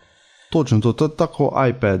početi. Točno, to je tako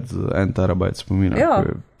iPad z 1 terabajt spomina. Ja,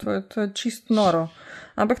 to je čist noro.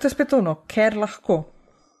 Ampak to je spet ono, ker lahko.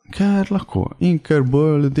 Ker lahko in ker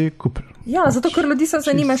bojo ljudje kupili. Ja, zato ker ljudi se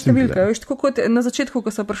zanima številka. Veš, tako kot na začetku,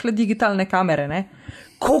 ko so prišle digitalne kamere, ne?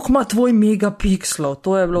 Koliko ima tvoj megapikslov?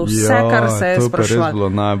 To je bilo vse, kar se je sprašvalo. To je res bilo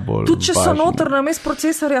najbolj tudi če so noter namesto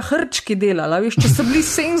procesorja hrčki delali, veš, če so bili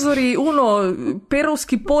senzori,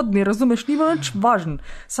 perovski podni, razumeš, ni več važen.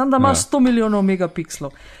 Sam da ima 100 milijonov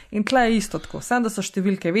megapikslov. In tle je isto tako. Sam da so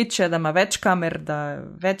številke večje, da ima več kamer, da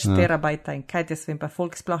več terabajta in kaj te svem, pa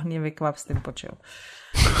folk sploh ni ve, kva s tem počel.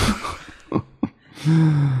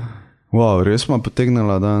 Wow, res smo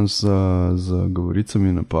potegnala danes z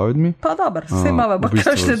govoricami in napovedmi. Pa dobro, vse imamo pa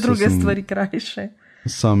kakšne druge stvari krajše.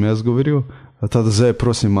 Sam jaz govoril, tada zdaj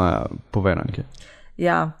prosim Maja, povej nam kaj.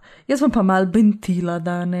 Ja, jaz bom pa mal bentila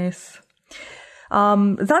danes.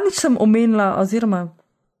 Zadnjič sem omenila, oziroma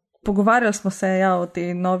pogovarjali smo se o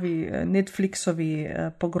tej novi Netflixovi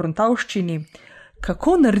pogruntavščini,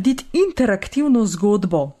 kako narediti interaktivno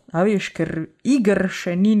zgodbo. A veš, ker iger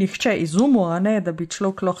še ni nihče izumil, a ne, da bi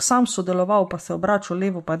človek lahko sam sodeloval, pa se obračal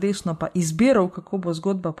levo pa desno, pa izbiral, kako bo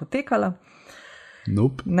zgodba potekala.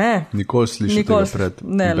 Nope. Ne. Nikoli slišal tega pred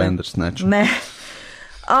Bandersnatchom. Ne.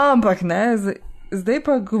 Ampak ne, zdaj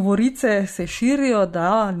pa govorice se širijo,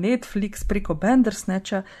 da Netflix preko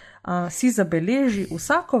Bandersnatcha si zabeleži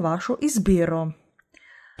vsako vašo izbiro.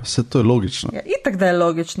 Vse to je logično. Ja, itak da je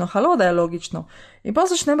logično, halo da je logično. In pa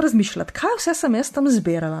začnem razmišljati, kaj vse sem jaz tam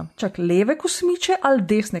zbirala. Čak, leve kosmiče ali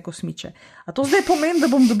desne kosmiče? A to zdaj pomeni, da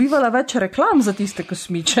bom dobivala več reklam za tiste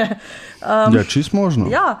kosmiče? Ja, čist možno.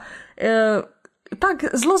 Ja, tak,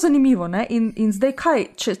 zelo zanimivo, ne? In zdaj kaj,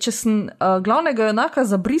 če sem glavnega junaka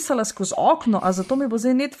zabrisala skozi okno, a zato mi bo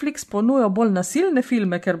zdaj Netflix ponujal bolj nasilne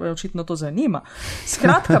filme, ker me očitno to zanima.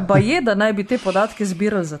 Skratka, ba je, da naj bi te podatke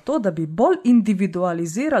zbirali zato, da bi bolj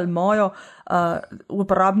individualizirali mojo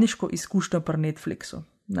uporabniško izkušnjo pri Netflixu.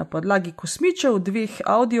 Na podlagi kosmičev, 2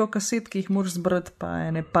 audiokaset, ki jih moraš zbrati, pa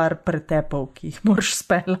ene par pretepov, ki jih moraš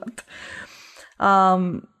speljati.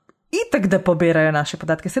 Itak, da pobirajo naše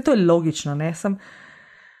podatke, vse to je logično, ne,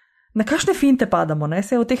 na kakšne finte padamo, ne,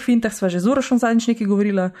 se o teh fintah sva že z Urošem zadnjič nekaj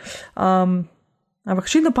govorila, Ampak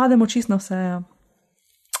še da pademo čisto vse. Ja.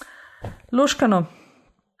 Loškano.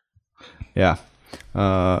 Ja,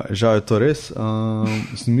 žal je to res.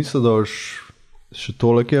 Sem mislil, da boš še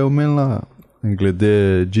tolek je omenila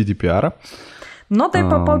glede GDPR-a. No, daj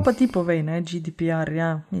pa pol pa ti povej, ne, GDPR, ja,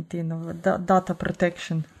 data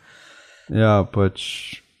protection. Ja,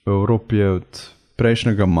 pač v Evropi je od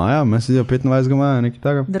prejšnjega maja, mislim, da 25. maja, nekaj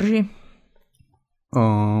takega. Drži.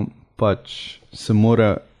 Pač se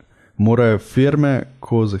morajo firme,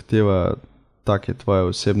 ko zahteva take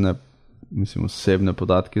tvoje osebne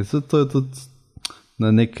podatke, zato je tudi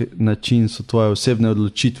na nek način so tvoje osebne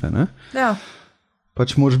odločitve, ne? Ja.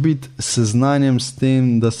 Pač moraš biti seznanjen s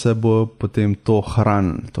tem, da se bo potem to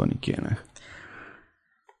hranilo, to nikje, ne.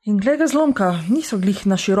 In glede ga zlomka, niso glih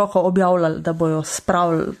na široko objavljali, da bojo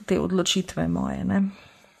spravili te odločitve moje, ne.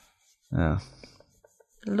 Ja.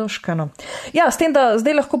 Loškano. Ja, s tem, da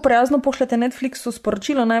zdaj lahko prijazno pošljete Netflixu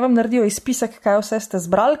sporočilo, naj vam naredijo izpisek, kaj vse ste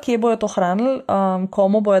zbrali, kje bojo to hranili,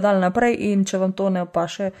 komu bojo dali naprej in če vam to ne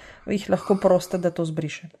opaše, jih lahko proste, da to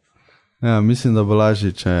zbriše. Ja, mislim, da bo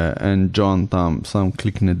lažje, če en John tam sam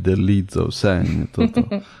klikne delete za vse in je to.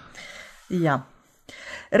 Ja.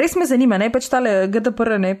 Res me zanima, ne, pač tale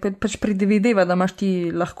GDPR, ne, pač predvideva, da imaš ti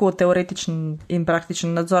lahko teoretičen in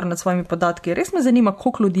praktičen nadzor nad svojimi podatki. Res me zanima,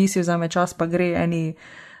 koliko ljudi si vzame čas, pa gre eni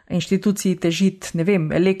inštituciji težit, ne vem,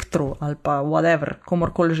 elektro ali pa whatever,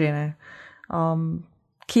 komorkoli že, ne.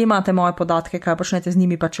 Kje imate moje podatke, kaj počnete z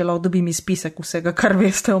njimi, pa če lahko dobim izpisek vsega, kar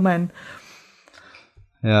veste o meni.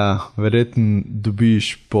 Ja, verjetno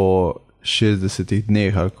dobiš po 60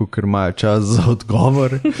 dneh, ali kakor imajo čas za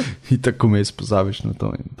odgovor in tako me pozabiš na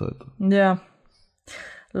to in to je to. Ja,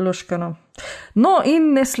 loškano. No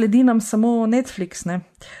in ne sledi nam samo Netflix, ne.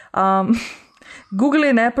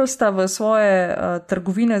 Google in Apple sta v svoje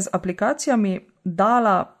trgovine z aplikacijami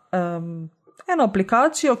dala eno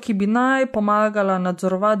aplikacijo, ki bi naj pomagala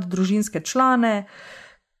nadzorovati družinske člane,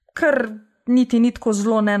 kar niti ni tako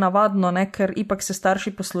zelo nenavadno, ne, ker ipak se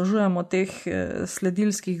starši poslužujemo teh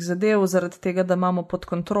sledilskih zadev zaradi tega, da imamo pod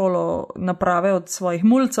kontrolo naprave od svojih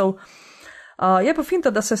mulcev. Je pa finta,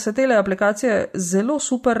 da se tele aplikacije zelo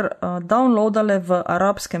super downloadale v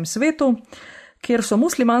arabskem svetu, kjer so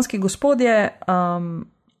muslimanski gospodje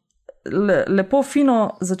lepo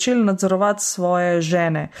fino začeli nadzorovati svoje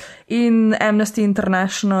žene. In Amnesty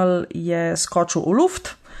International je skočil v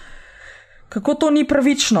luft. Kako to ni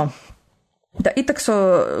pravično? Da itak so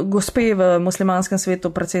gospe v muslimanskem svetu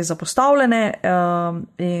precej zapostavljene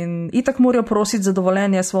in itak morajo prositi za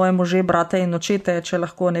dovoljenje svoje može, brate in očete, če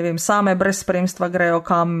lahko, ne vem, same brez spremstva grejo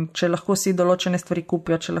kam, če lahko si določene stvari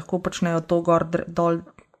kupijo, če lahko počnejo to gor, dol,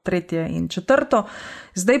 tretje in četrto.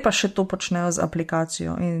 Zdaj pa še to počnejo z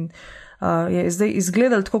aplikacijo in je zdaj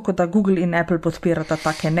izgledalo tako, kot da Google in Apple podpirata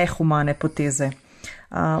take nehumane poteze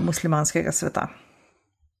muslimanskega sveta.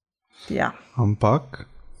 Ja.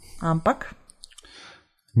 Ampak?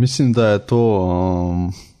 Mislim, da je to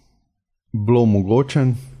bilo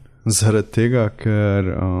mogočen zaradi tega, ker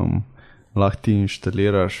lahko ti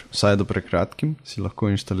inštaliraš, vsaj do prekratkim, si lahko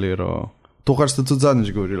inštaliral to, kar ste tudi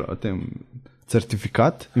zadnjič govorili o tem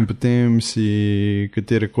certifikat in potem si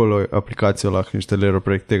katerekoli aplikacijo lahko inštaliral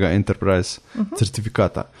prek tega Enterprise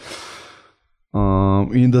certifikata.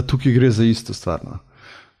 In da tukaj gre za isto stvar.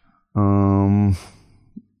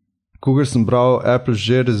 Kogar sem bral, Apple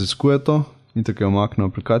že raziskuje to in tako je omaknil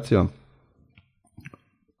aplikacijo.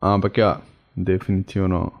 Ampak ja,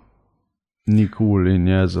 definitivno ni cool in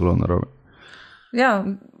je zelo narobe. Ja,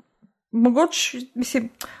 mogoče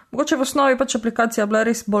v osnovi pač aplikacija bila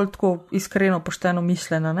res bolj tako iskreno, pošteno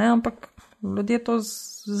mišljena, ne? Ampak ljudje to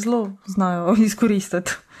zelo znajo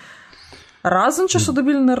izkoristiti. Razen, če so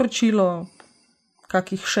dobili naročilo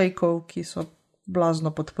kakih šejkov, ki so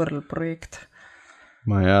blazno podprli projekt.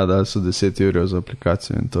 Ma ja, da so 10 evrov za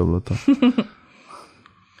aplikacijo in to je bilo to.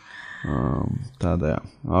 Da ja,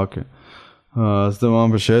 ok. Zdaj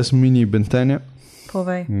imam pa še jaz mini bentenje.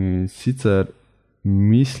 Povej. In sicer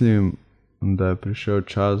mislim, da je prišel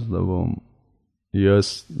čas, da bom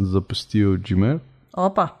jaz zapustil Gmail.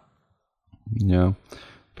 Opa. Ja.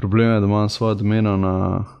 Problem je, da imam svojo domeno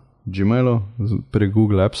na Gmailu prek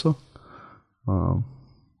Google Appsov.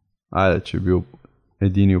 Ajde, če bi bil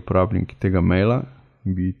edini uporabnik tega maila,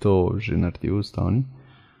 bi to že naredil ustavni,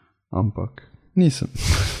 ampak nisem.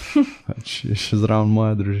 Pač je še zraven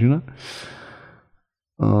moja družina.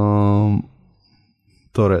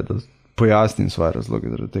 Torej, da pojasnim svoje razloge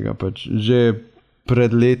zaradi tega. Pač že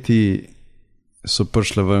pred leti so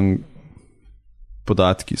prišle ven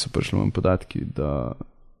podatki, da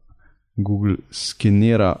Google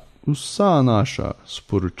skenira vsa naša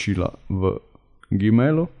sporočila v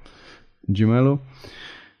Gmailu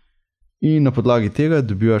In na podlagi tega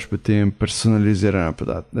dobivaš potem personalizirane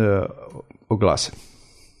oglase.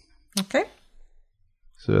 Okay.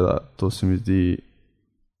 Seveda, to se mi zdi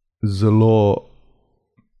zelo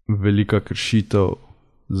velika kršitev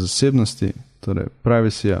zasebnosti, torej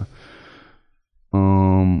privacyja.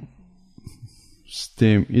 S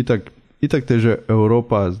tem itak te že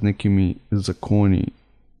Evropa z nekimi zakoni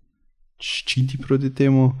ščiti proti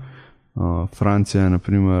temu. Francija je na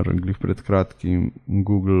primer glih pred kratkim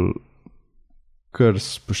Google kar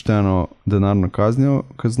spošteno denarno kaznijo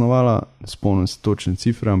kaznovala, ne spomnim se točne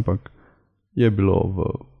cifre, ampak je bilo v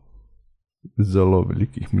zelo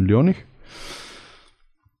velikih milijonih.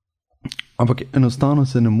 Ampak enostavno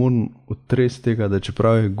se ne morem otresti tega, da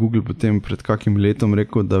čeprav je Google potem pred kakim letom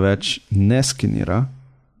rekel, da več ne skenira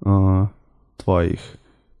tvojih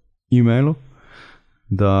e-mailov,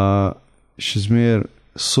 da še zmer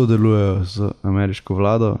sodelujejo z ameriško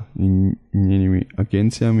vlado in njenimi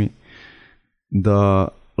agencijami, da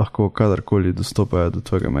lahko kadarkoli dostopajo do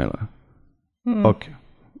tvojega maila. Ok,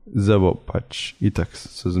 zdaj bo pač itak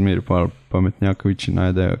so zmeri pametnjakoviči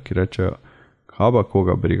najdejo, ki rečejo, kaba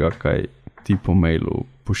koga briga, kaj ti po mailu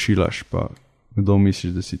pošiljaš, pa kdo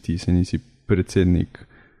misliš, da si ti, se nisi predsednik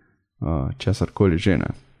česarkoli že, ne?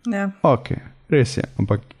 Ja. Ok, res je,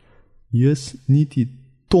 ampak jaz niti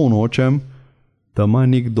to nočem, da ima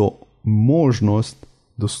nekdo možnost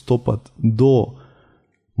dostopati do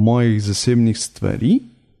mojih zasebnih stvari,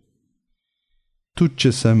 tudi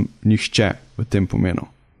če sem nihče v tem pomenu.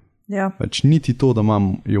 Ja. Pač niti to, da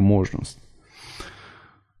imam jo možnost.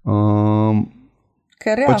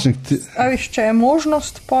 Ker ja, viš, če je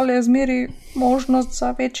možnost, pol je zmeri možnost za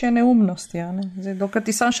večje neumnosti. Ja, ne? Zdaj, dokaj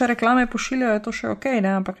ti sam še reklame pošiljajo, je to še ok,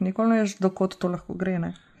 ne? Ampak nikoli ne veš, dokot to lahko gre.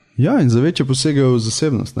 Ne? Ja, in za večje posegajo v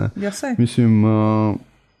zasebnost. Ne? Ja, sej. Mislim,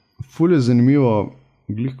 ful je zanimivo,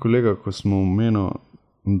 glih kolega, ko smo omenili,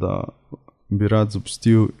 da bi rad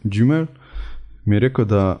zapustil Gmail, mi je rekel,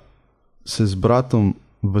 da se z bratom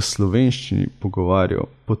v slovenščini pogovarjal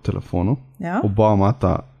po telefonu. Ja? Oba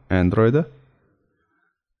imata Androide.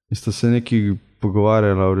 In sta se nekaj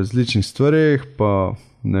pogovarjala o različnih stvarih, pa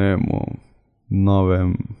ne vem, o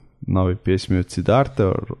novi pesmi od Siddharte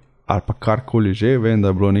ali pa karkoli že, vem, da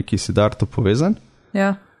je bilo neki Siddharto povezan.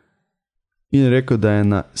 Ja. In rekel, da je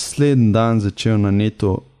naslednji dan začel na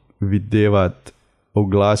netu videvati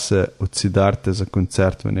oglase od Siddharte za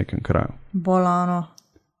koncert v nekem kraju. Bolano.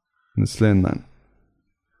 Naslednji dan.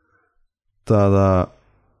 Tada,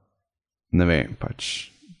 ne vem,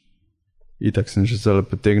 pač. Itak sem že zelo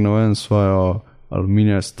potegnil ven svojo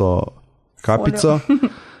aluminijasto kapico.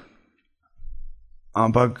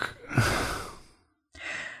 Ampak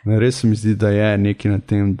res mi zdi, da je nekaj na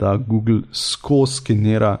tem, da Google skozi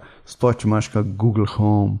skenira, sploh če imaš kak Google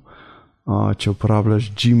Home, če uporabljaš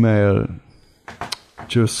Gmail,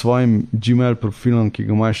 če v svojim Gmail profilom, ki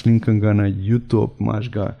ga imaš linkenga na YouTube, imaš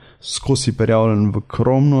ga skozi prijavljen v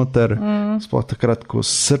Chrome noter, sploh takrat, ko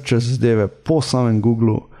srčeš zadeve po samem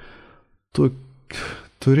Googlu. To je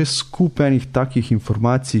res skup enih takih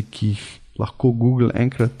informacij, ki jih lahko Google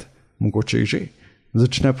enkrat, mogoče jih že,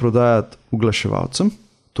 začne prodajati oglaševalcem,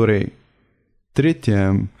 torej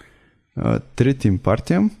tretjim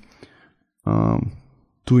partijam,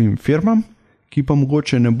 tujim firmam, ki pa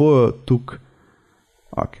mogoče ne bojo tukaj,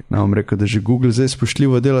 ne bom rekel, da že Google zdaj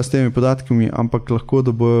spoštljivo dela s temi podatkami, ampak lahko,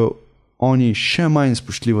 da bojo oni še manj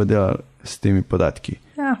spoštljivo delali s temi podatki.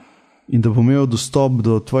 Ja. In da bo imel dostop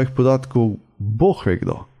do tvojih podatkov, boh ve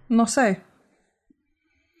kdo. No sej.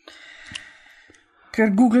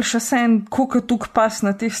 Ker Google še sen, koliko tuk pas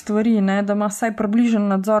na te stvari, ne? Da ima saj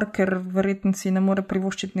približen nadzor, ker verjetno si ne more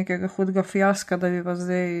privoščiti nekega hudega fiaska, da bi vas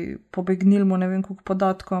zdaj pobegnil mu ne vem koliko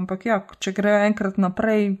podatkov, ampak ja, če grejo enkrat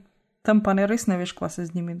naprej, tam pa ne res ne veš, kva se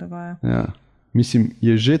z njimi dogaja. Ja, mislim,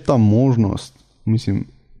 je že ta možnost, mislim,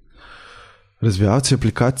 razvijalci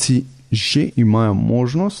aplikacij že imajo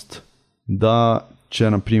možnost, da če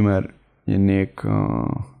naprimer je nek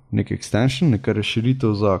extension, neka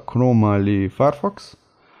razširitev za Chrome ali Firefox,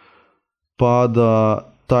 pa da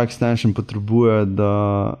ta extension potrebuje, da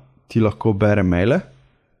ti lahko bere maile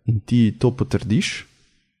in ti to potrdiš,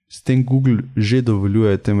 s tem Google že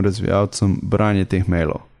dovoljuje tem razvijalcem branje teh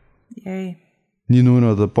mailov. Jej. Ni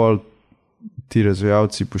nujno, da pol ti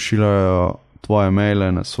razvijalci pošiljajo tvoje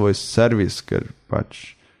maile na svoj servis, ker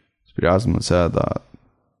pač sprijaznimo se, da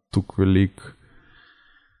tukaj velik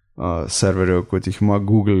serverjev, kot jih ima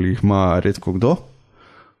Google, jih ima redko kdo.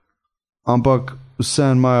 Ampak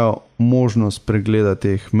vseeno imajo možnost pregleda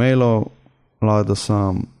teh mailov, da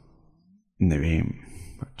sam, ne vem,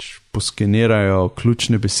 pač poskenirajo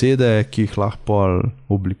ključne besede, ki jih lahko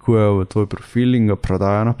oblikujejo v tvoj profil in ga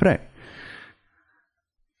prodajo naprej.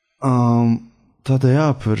 Tada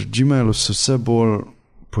ja, pri Gmailu se vse bolj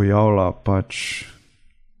pojavlja pač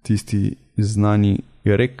tisti znani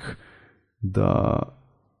rek, da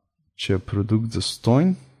če je produkt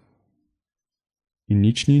zastojn in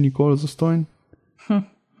nič ni nikoli zastojn,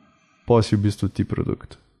 pa si v bistvu ti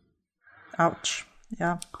produkt. Avč,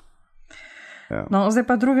 ja. Ja. No, zdaj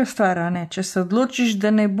pa druga stvar, ne? Če se odločiš, da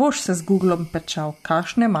ne boš se z Googlom pečal,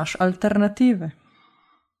 kakšne imaš alternative?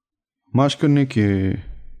 Imaš kar nekaj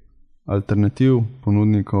alternativ,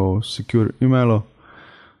 ponudnikov secure emailov.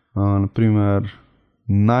 Naprimer,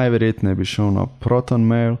 najverjetneje bi šel na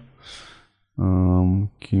ProtonMail,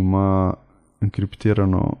 ki ima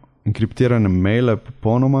enkriptirane maile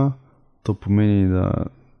popolnoma. To pomeni, da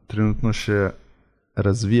trenutno še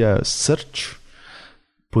razvijajo search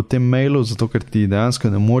po tem mailu, zato ker ti dejansko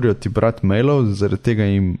ne morejo ti brati mailov, zaradi tega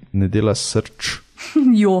jim ne dela search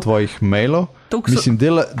tvojih mailov. Mislim,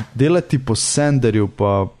 dela ti po senderju,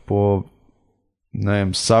 pa po, ne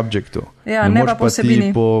vem, subjektu. Ja, ne pa po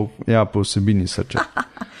vsebini. Po vsebini searcha.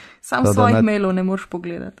 Sam svojih mailov ne moreš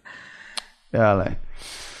pogledati. Ja, lej.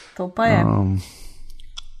 To pa je.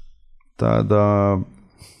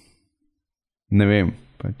 Ne vem,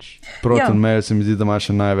 pač ProtonMail se mi zdi, da ima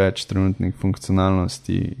še največ trenutnih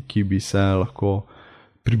funkcionalnosti, ki bi se lahko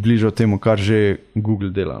približal temu, kar že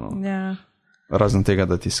Google dela. No. Ja. Razen tega,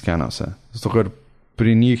 da ti skena vse. Zato, ker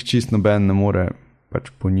pri njih čist noben ne more, pač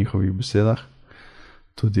po njihovih besedah,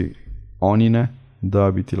 tudi oni ne, da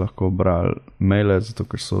bi ti lahko brali maile, zato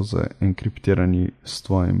ker so enkriptirani s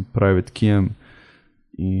tvojim private keyem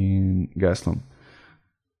in geslom.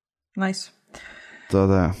 Nice.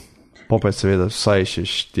 Da. Pa je seveda vsaj še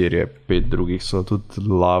 4-5 drugih, so tudi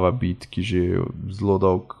LavaBit, ki že zelo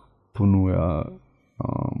dolgo ponuja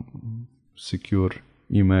secure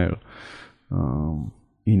email.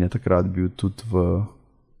 In je takrat bil tudi v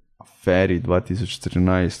aferi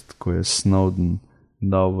 2013, ko je Snowden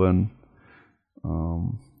dal ven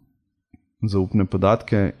zaupne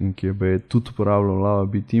podatke in ki je tudi uporabljal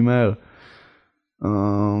LavaBit email.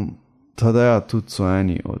 Tada ja, tudi so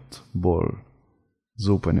eni od bolj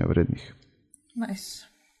zaupanja vrednih. Nice.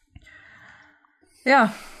 Ja,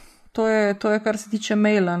 to je kar se tiče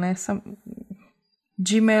maila, ne,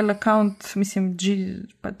 Gmail account, mislim,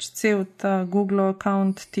 pač cel ta Google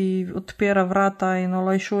account ti odpira vrata in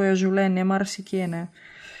olajšuje življenje marsikje, ne.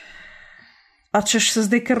 A češ se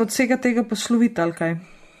zdaj kar od vsega tega posloviti, ali kaj?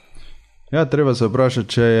 Ja, treba se vprašati,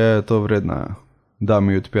 če je to vredno, da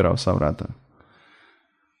mi odpira vsa vrata.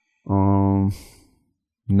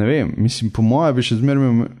 Ne vem, mislim, po moje bi še zmeraj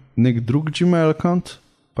imel nek drug Gmail account,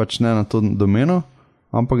 pač ne na to domeno,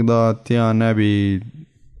 ampak da tja ne bi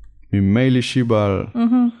maili šibali.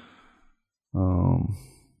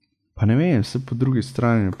 Pa ne vem, vse po drugi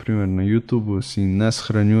strani, naprimer na YouTubeu si ne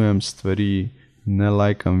shranjujem stvari, ne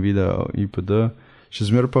lajkam video itd. Še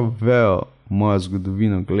zmeraj pa vejo mojo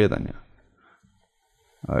zgodovino gledanja.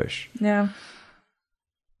 A veš? Ja.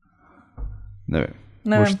 Ne vem,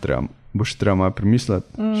 boš treba malo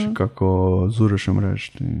premisliti, še kako z Urošem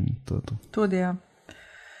reči in to. Tudi, ja.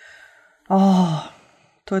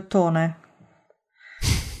 To je to, ne.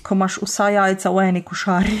 Ko imaš vsa jajca v eni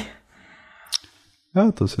košari. Ja,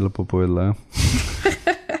 to si lepo povedala, ja.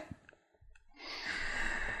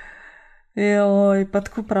 Joj, pa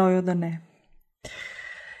tako pravijo, da ne.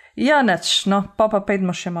 Ja, neč, no, pa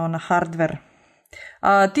pejdemo še malo na hardware.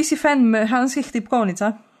 Ti si fan mehanskih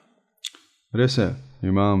tipkovnica? Res je.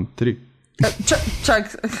 Imam 3.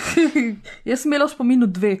 Čak, jaz sem imela v spominu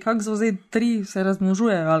 2, kako zavzeti 3 se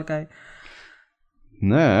razmnožuje, ali kaj?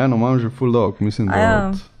 Ne, eno imam že full dog, mislim, da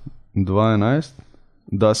od 2011,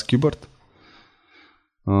 Das Keyboard.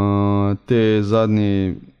 Te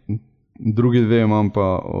zadnji, drugi 2 imam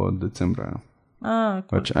pa od decembra. Cool.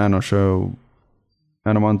 Pač eno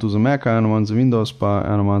imam tu za Maca, eno imam za Windows, pa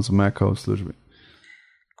eno imam za Maca v službi.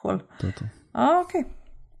 Cool. To. Ok.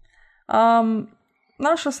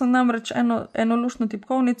 Našla sem namreč eno luštno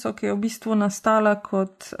tipkovnico, ki je v bistvu nastala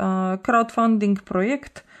kot crowdfunding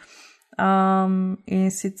projekt in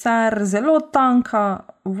sicer zelo tanka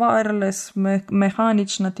wireless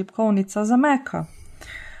mehanična tipkovnica za Maca.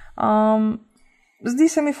 Zdi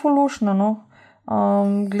se mi ful luštno, no.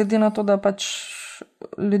 Glede na to, da pač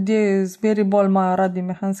ljudje zmeri bolj imajo radi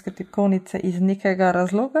mehanske tipkovnice iz nekega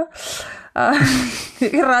razloga,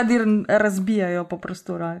 radi razbijajo po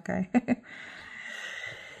prostoru, kaj.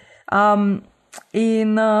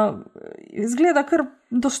 In izgleda kar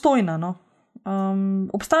dostojna, no.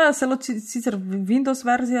 Obstaja celo sicer Windows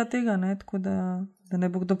verzija tega, ne, tako da ne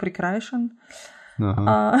bo kdo prikrajšan.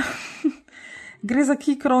 Gre za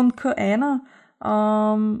Keychron K1,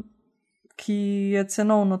 ki je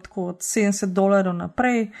cenovno tako od $70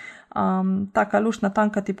 naprej, taka luštna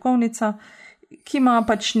tanka tipkovnica, ki ima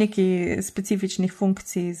pač nekaj specifičnih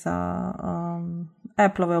funkcij za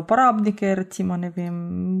Appleove uporabnike, recimo, ne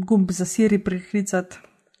vem, gumb za Siri priklicati,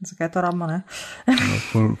 zakaj to rabimo, ne?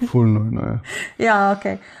 Ful nujno je. Ja, ok.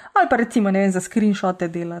 Ali pa recimo, ne vem, za screenshote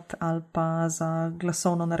delati, ali pa za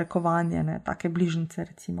glasovno narekovanje, ne, take bližnjice,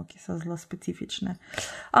 recimo, ki so zelo specifične.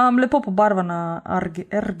 Lepo pobarvana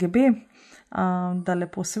RGB, da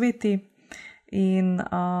lepo sveti in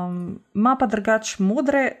ima pa drugač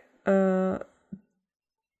modre,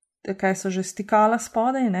 kaj so že stikala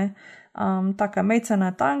spodaj, ne, taka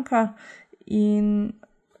mejcena tanka in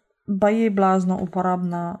baje blazno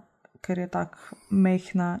uporabna, ker je tak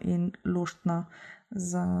mehna in luštna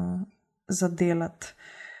za delati.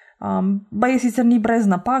 Baje sicer ni brez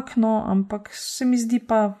napak, no, ampak se mi zdi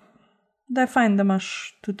pa, da je fajn, da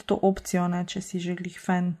imaš tudi to opcijo, ne, če si že glih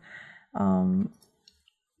fan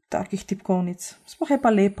takih tipkovnic. Sploh je pa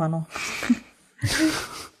lepa, no.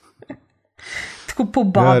 Tako po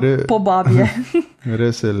babje.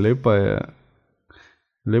 Res je, lepa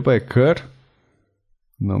je kar.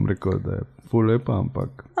 Nam rekel, da je ful lepa,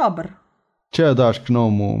 ampak Dobar. če jo daš k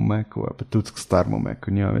novemu Macu, pa tudi k staremu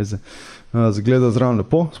Macu, nima veze. Zgleda zraven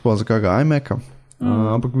lepo, sploh za kakega iMaca.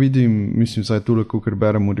 Ampak vidim, mislim, saj tule, kakor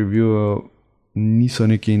beremo review, niso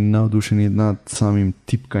neki navdušeni nad samim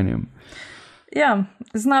tipkanjem. Ja,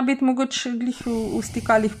 zna biti mogoče glih v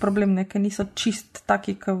stikalih problem, ne, ker niso čist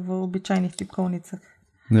taki, kot v običajnih tipkovnicah.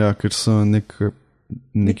 Ja, ker so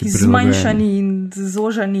neki zmanjšani in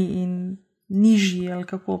zožani in nižji, ali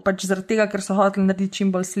kako, pač zaradi tega, ker so hoteli narediti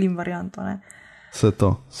čim bolj slim varianto, ne. Vse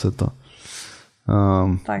to.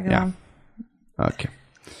 Tak, ja. Ok.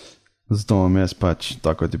 Zato imam jaz pač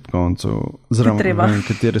tako tipkovnico, zraven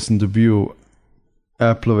katere sem dobil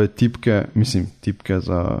Appleove tipke, mislim, tipke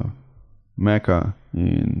za Maca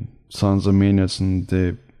in sam zamenjal sem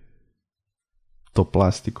to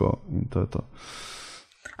plastiko in to je to.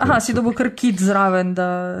 Aha, si dobil kar kit zraven,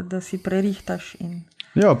 da si prerihtaš in...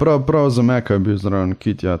 Ja, prav za Maca je bil zraven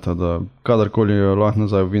kit, ja, tada kadarkoli jo lahko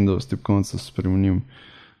nazaj v Windows tipkovnico spremenim.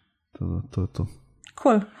 Tada, to je to.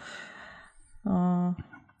 Cool.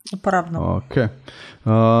 Uporabno. Ok.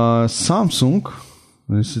 Samsung,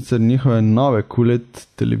 sicer njihove nove QLED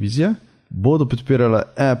televizije, bodo podpirale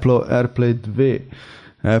Apple AirPlay 2.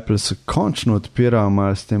 Apple se končno odpira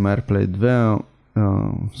malo s tem AirPlay 2.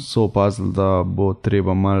 So opazili, da bo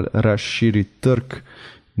treba malo razširiti trg,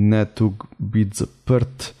 ne tukaj biti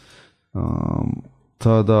zaprt.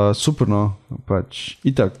 Tada superno, pač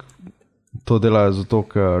itak to delajo zato,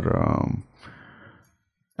 ker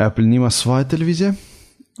Apple nima svoje televizije.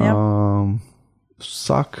 Ja.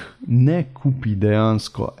 Vsak ne kupi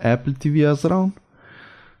dejansko Apple TV-ja zraven.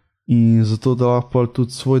 In zato, da lahko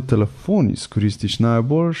tudi svoj telefon izkoristiš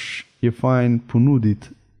najboljš, je fajn ponuditi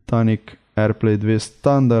ta nek AirPlay 2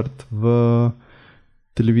 standard v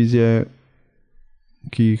televizije,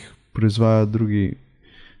 ki jih proizvajajo drugi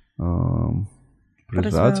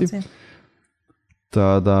proizvajalci.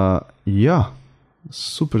 Tada, ja,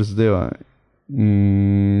 super zadeva.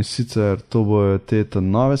 In sicer to bojo te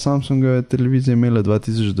nove Samsungove televizije imele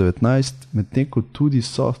 2019, medtem ko tudi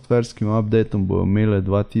s softverskim updateom bojo imele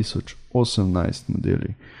 2018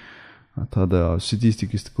 modeli. Tada vsi tisti,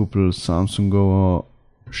 ki ste kupili Samsungovo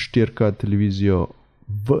 4K televizijo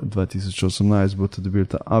v 2018, boste dobili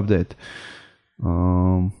ta update.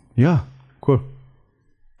 Ja, cool.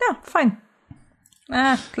 Ja, fajn.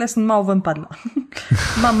 Tle sem malo ven padla.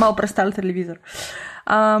 Imam malo prestal televizor.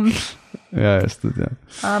 Ja, jaz tudi, ja.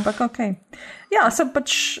 Ampak ok. Ja, sem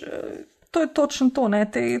pač, to je točno to, ne,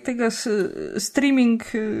 tega streaming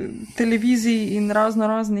televizij in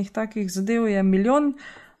raznih takih zadev je milijon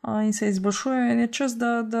in se izboljšuje in je čas,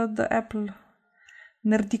 da Apple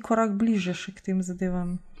naredi korak bliže še k tem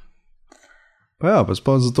zadevam. Pa ja, pa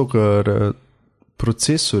sploh zato, ker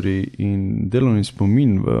procesori in delovni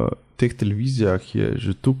spomin v teh televizijah je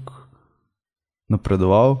že tukaj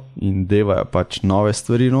napredoval in devajo pač nove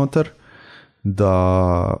stvari noter,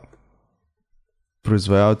 da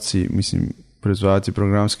proizvajalci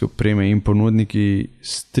programske opreme in ponudniki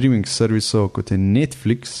streaming servisov, kot je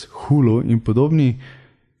Netflix, Hulu in podobni,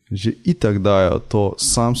 že itak dajo to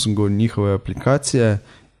Samsungov njihove aplikacije,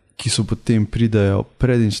 ki so potem pridajo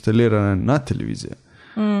predinstalirane na televizije.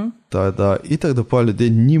 Da itak, da pa ljudje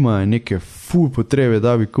nimajo neke ful potrebe,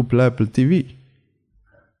 da bi kupili Apple TV.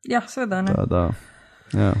 Ja, seveda ne.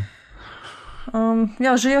 Ja.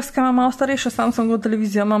 Ja, že jaz, ki imam malo starejšo Samsungovo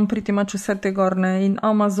televizijo, imam priti mač vse te gorne in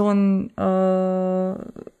Amazon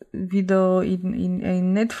video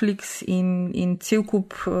in Netflix in cel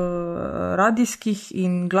kup radijskih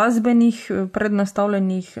in glasbenih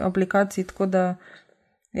prednastavljenih aplikacij, tako da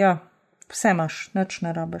ja, vse imaš, nič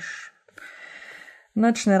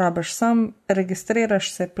ne rabiš, sam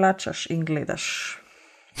registriraš se, plačaš in gledaš.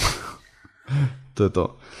 To je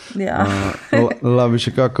to. Ja. Bi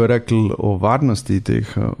še kako rekli o varnosti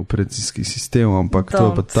teh operacijskih sistemov, ampak to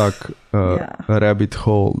je pa tak rabbit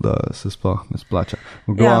hole, da se sploh ne splača.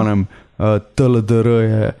 V glavnem, TLDR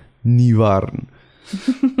je ni varen.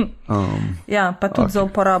 Ja, pa tudi za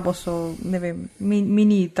uporabo so, ne vem, mi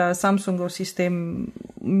ni, ta Samsungov sistem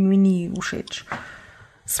mi ni všeč.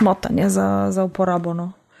 Smotanje za uporabo,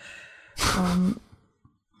 no.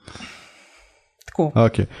 Tako.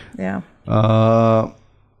 Ok. Ja.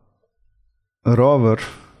 Rover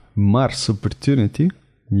Mars Opportunity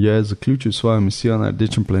je zaključil svojo misijo na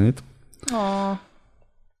rdečem planetu.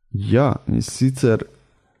 Ja, in sicer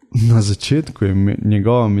na začetku je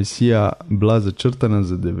njegova misija bila začrtana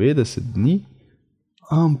za 90 dni,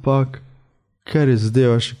 ampak ker je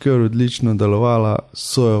zadeva še kar odlično delovala,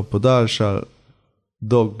 so jo podaljšali,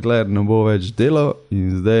 dokler ne bo več delal,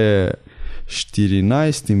 in zdaj je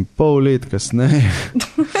 14,5 let kasneje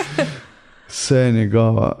se je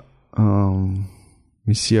njegova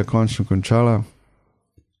misija končno končala.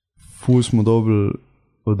 Ful smo dobili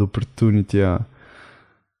od Opportunityja,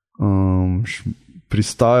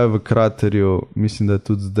 pristal je v kraterju, mislim, da je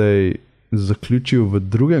tudi zdaj zaključil v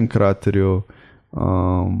drugem kraterju,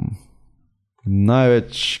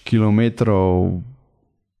 največ kilometrov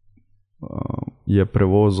je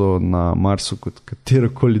prevozil na Marsu kot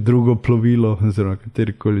katerokoli drugo plovilo oziroma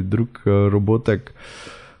katerikoli drug robotek.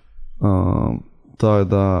 Tako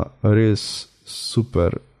da res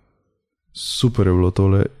super je bilo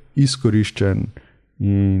tole izkoriščen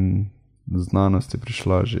in znanost je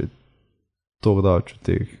prišla že toliko daleč v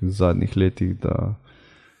teh zadnjih letih, da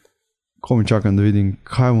komaj čakam, da vidim,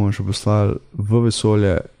 kaj bomo še poslali v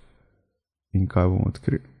vesolje in kaj bomo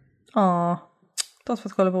odkrili. To smo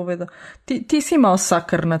tako lepo povedal. Ti si imel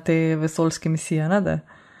vsakr na te vesoljske misije, ne da?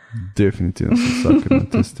 Definitivno sem vsakr na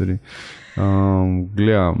te stvari.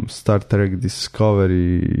 Gledam Star Trek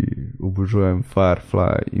Discovery, obožujem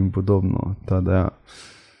Firefly in podobno. Tada ja,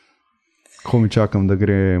 komaj čakam, da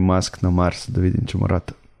gre Musk na Mars, da vidim, če mora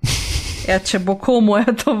rata. Ja, če bo komu,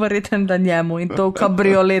 je to verjetno da njemu in to v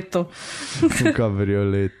kabrioletu. V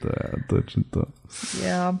kabrioletu, ja, točno to.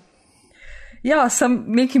 Ja, sem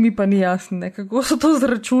nekaj mi pa ni jasno, kako so to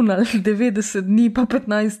zračunali, 90 dni pa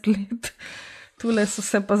 15 let. Tule so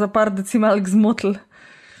se pa za par decimalk zmotili.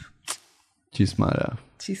 Čist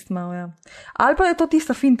malo, ja. Ali pa je to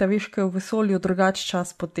tista finta, veš, kaj v vesolju drugač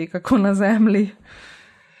čas poteka, kako na Zemlji.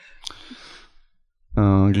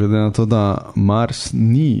 Glede na to, da Mars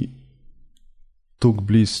ni tako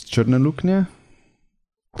blizu črne luknje,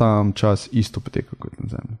 tam čas isto poteka kot na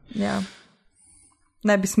Zemlji. Ja.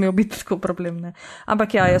 Ne bi smel biti tako problem, ne.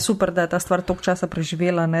 Ampak ja, je super, da je ta stvar toliko časa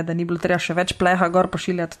preživela, ne, da ni bilo treba še več pleha gor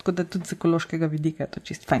pošiljati, tako da tudi z ekološkega vidika je to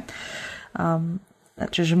čist fajn.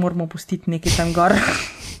 Če že moramo pustiti nekaj tam gor,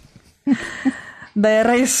 da je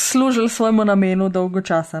res služil svojemu namenu dolgo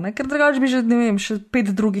časa, ne, ker drugač bi že, ne vem, še 5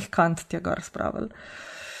 drugih kant tja gor spravili.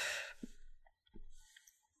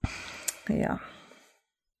 Ja.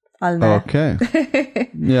 Ali ne? Ok.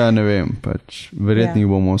 Ja, ne vem, pač verjetno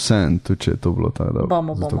bomo vse, tudi če je to bilo tako.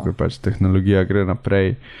 Zato, ker pač tehnologija gre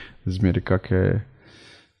naprej, zmeri kakšne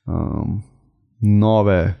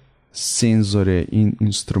nove senzorje in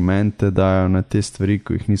instrumente dajo na te stvari,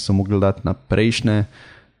 ko jih niso mogli dati na prejšnje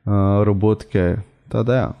robotke.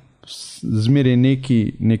 Tada ja, zmeri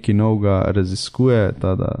nekaj novega raziskuje,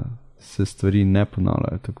 tada se stvari ne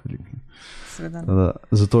ponavljajo tako veliko. Tada,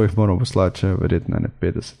 zato jih moramo poslati, verjetno ne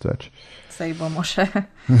 50 več. Sej bomo še.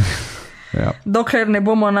 Ja. Dokler ne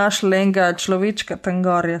bomo našli enega človečka tam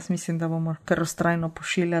gor, jaz mislim, da bomo kar vztrajno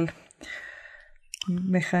pošiljali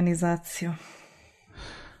mehanizacijo.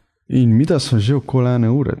 In mi da smo že okoli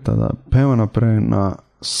 1 ure, tada pejmo naprej na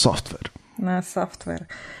software.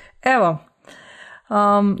 Evo,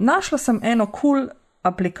 našla sem eno cool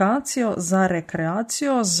aplikacijo za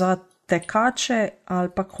rekreacijo, za tekače ali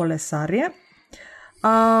pa kolesarje.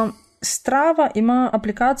 Strava ima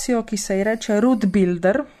aplikacijo, ki se ji reče Route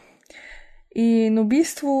Builder in v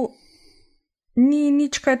bistvu ni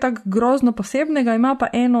nič kaj tako grozno posebnega, ima pa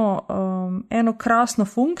eno krasno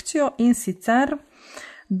funkcijo in sicer,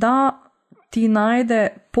 da ti najde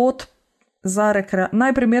pot za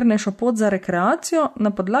najprimernejšo pot za rekreacijo na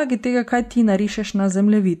podlagi tega, kaj ti narišeš na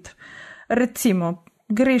zemljevid. Recimo,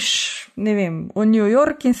 greš, ne vem, v New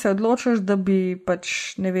York in se odločiš, da bi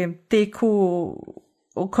pač, ne vem, tekel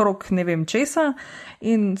okrog ne vem česa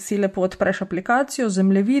in si lepo odpreš aplikacijo,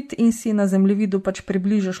 zemljevid in si na zemljevidu pač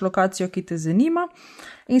približaš lokacijo, ki te zanima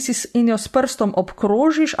in jo s prstom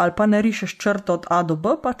obkrožiš ali pa narišeš črto od A do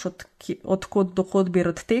B, pač od kod do kod bi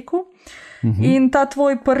rad tekel. In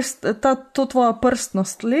to tvoja prstno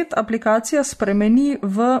sled aplikacija spremeni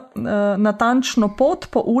v natančno pot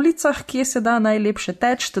po ulicah, kje se da najlepše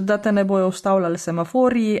teči, da te ne bojo ustavljali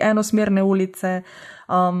semaforiji, enosmerne ulice,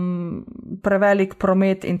 prevelik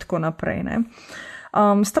promet in tako naprej. Ne.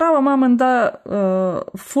 Strava ima menda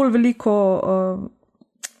ful veliko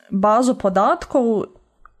bazo podatkov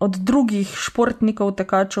od drugih športnikov,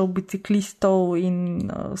 tekačev, biciklistov in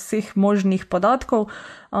vseh možnih podatkov,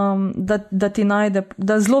 da ti najde,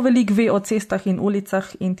 da zelo veliko ve o cestah in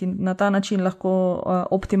ulicah in ti na ta način lahko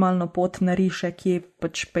optimalno pot nariše, kje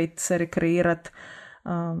pač pejt se rekreirati,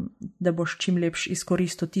 da boš čim lepš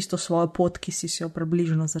izkoristil tisto svojo pot, ki si jo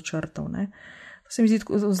približno začrtal. Ne. To se mi zdi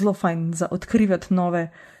zelo fajn za odkrivati nove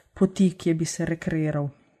poti, kje bi se rekreiral.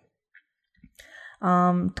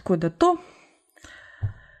 Tako da to.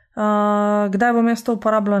 Kdaj bom jaz to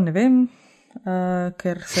uporabljala, ne vem,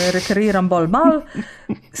 ker se rekreiram bolj mal.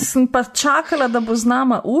 Sem pa čakala, da bo z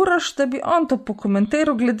nama Uroš, da bi on to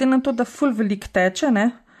pokomentiral, glede na to, da ful veliko teče,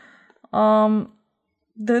 ne.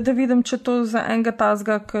 Da vidim, če to za enega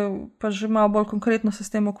tazga, ki pa že malo bolj konkretno se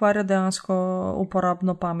s tem ukvarja, dejansko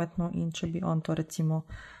uporabno, pametno in če bi on to recimo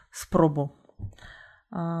sprobal.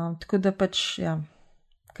 Tako da pač, ja.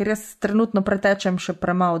 Ker jaz trenutno pretečem še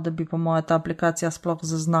premalo, da bi po moje ta aplikacija sploh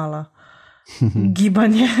zaznala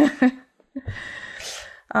gibanje.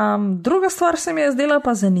 Druga stvar se mi je zdela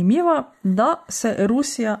pa zanimiva, da se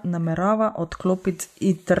Rusija namerava odklopiti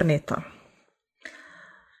interneta.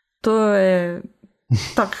 To je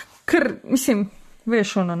tak, ker, mislim,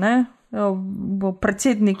 veš ono, ne? Bo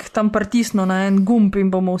predsednik tam pritisnil na en gumb in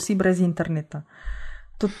bomo vsi brez interneta.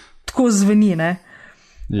 To tako zveni, ne?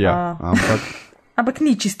 Ja, ampak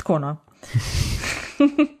ni čistko, no.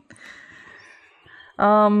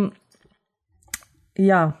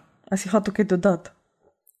 Ja, a si hotel kaj dodati?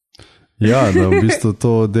 Ja, da v bistvu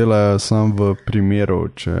to delajo samo v primeru,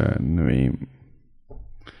 če ne vem,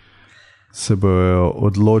 se bojo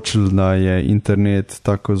odločili, da je internet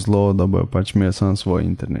tako zlo, da bojo pač imeli samo svoj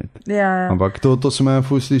internet. Ja. Ampak to se meni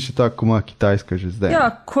ful sliši tako, kot ima Kitajska že zdaj. Ja,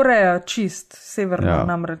 Koreja, čist, severno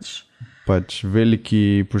namreč. Pač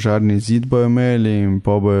veliki požarni zid bojo imeli in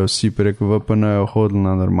pa bojo vsi preko VPN-ja hodili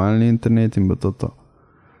na normalni internet in bo to.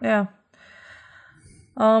 Ja.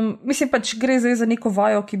 Mislim pač gre zdaj za neko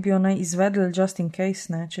vajo, ki bi jo naj izvedli just in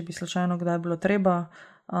case, ne, če bi slučajno kdaj bilo treba.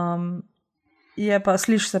 Je pa,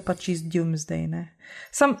 sliši se pa čist doomsday, ne.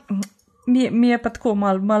 Sam, mi je pa tako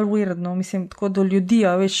mal weirdno, mislim, tako do ljudi,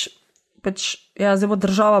 a veš, pač, ja, zdaj bo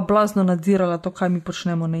država blazno nadzirala to, kaj mi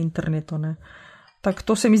počnemo na internetu, ne. Tak,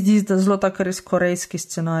 to se mi zdi zelo tako res korejski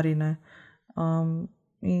scenarij, ne.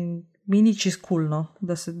 In mi ni čist cool, no,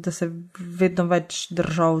 da se vedno več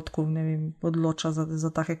držav tako, ne vem, odloča za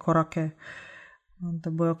take korake, da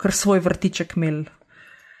bojo kar svoj vrtiček imeli.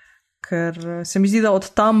 Ker se mi zdi, da od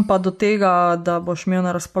tam pa do tega, da boš imel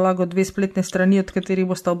na razpolago 2 spletne strani, od katerih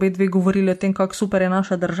bosta obe dve govorili o tem, kako super je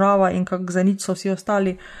naša država in kako za nič so vsi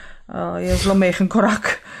ostali, je zelo mehen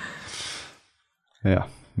korak. Ja,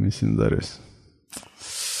 mislim, da res.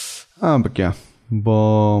 Ampak ja,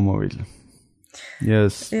 bomo videli.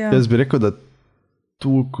 Jaz bi rekel, da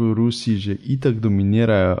tu, ko Rusi že itak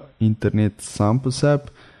dominirajo internet sam po sebi,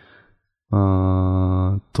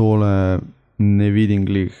 tole ne vidim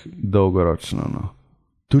glih dolgoročno. No.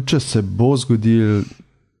 Tu, če se bo zgodil,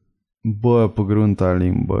 bojo pogruntali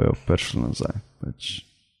in bojo prišli nazaj. Pač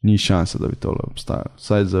ni šanse, da bi tole obstajalo.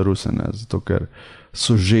 Saj za Ruse ne, zato ker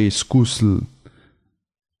so že izkusili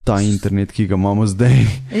ta internet, ki ga imamo zdaj.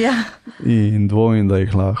 Ja. In dvomim, da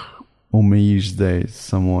jih lahko omejiš zdaj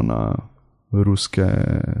samo na ruske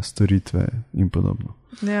storitve in podobno.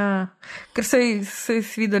 Ja, ker se je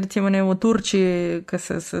videli, v Turčiji, ker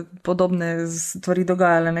se podobne stvari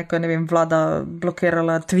dogajale, ne vem, vlada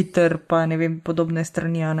blokirala Twitter, pa ne vem, podobne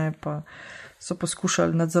strani, ne, pa so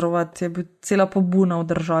poskušali nadzorovati, je bil cela pobuna v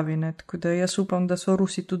državi, ne, tako da jaz upam, da so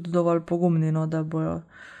Rusi tudi dovolj pogumni, no, da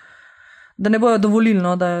ne bojo dovolili,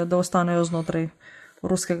 no, da ostanejo znotraj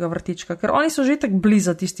ruskega vrtička, ker oni so že tak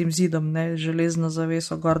blizu tistim zidom, ne, železno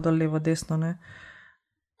zaveso, gor dol, levo, desno, ne.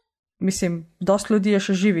 Mislim, dost ljudi je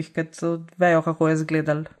še živih, ker vejo, kako je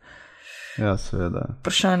izgledal. Ja, seveda.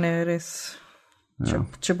 Vprašanje je res,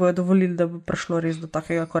 če bojo dovolili, da bo prišlo res do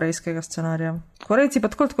takega korejskega scenarija. Korejci pa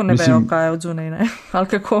tako ne vejo, kaj je od zunaj, ne? Ali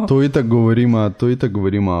kako? To itak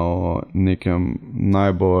govorimo o nekem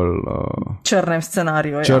najbolj črnem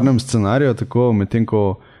scenariju. Črnem scenariju, tako, medtem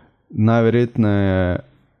ko najverjetneje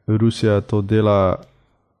Rusija to dela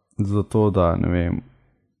zato, da, ne vem,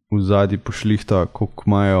 v zadnji pošlihta, koliko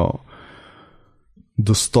imajo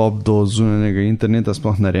dostop do zunanjega interneta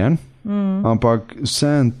sploh narejen. Ampak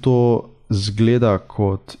vseeno to zgleda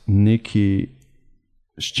kot neki,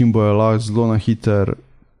 s čim bojo lahko zelo na hiter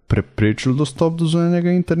preprečili dostop do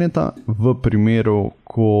zunanjega interneta, v primeru,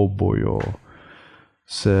 ko bojo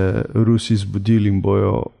se Rusi zbudili in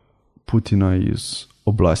bojo Putina iz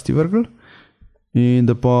oblasti vrgli in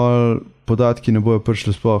da pa podatki ne bojo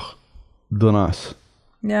prišli sploh do nas.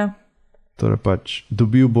 Ja. Torej pač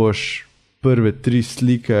dobil boš prve 3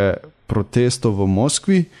 slike protestov v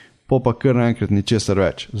Moskvi, pa kar naenkrat ničesar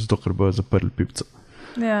več, zato ker bojo zaprli Pipco.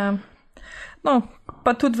 Ja. No,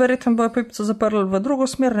 pa tudi verjetno bojo Pipco zaprli v drugo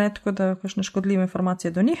smer, ne, tako da kakšne škodljive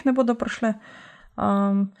informacije do njih ne bodo prišle.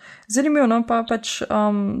 Zanimivo, no, pa pač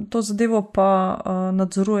to zadevo pa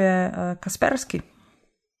nadzoruje Kaspersky.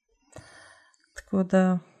 Tako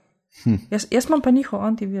da jaz imam pa njihov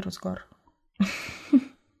antivirus gor.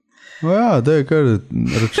 No ja, da je kar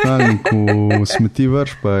računalnik v smeti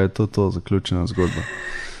vrš, pa je to zaključena zgodba.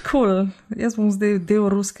 Cool, jaz bom zdaj del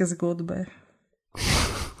ruske zgodbe.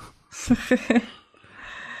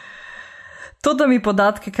 To, da mi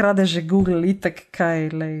podatke krade že Google, itak kaj,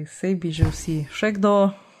 lej, sej bi že vsi. Še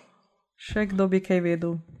kdo bi kaj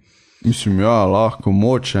vedel. Mislim, ja, lahko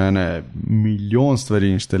moče, ne, milijon stvari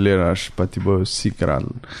inštaliraš, pa ti bojo vsi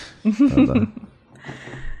kradli.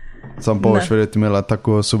 Sam pa boš verjetno imela,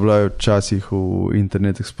 tako so bila včasih v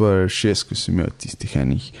Internet Explorer 6, ko si imel tistih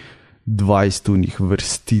enih 20 unih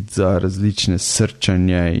vrstic za različne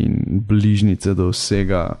srčanje in bližnice do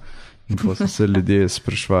vsega. In pa so se ljudje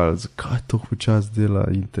sprašvali, zakaj to včas dela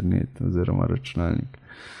internet oziroma računalnik.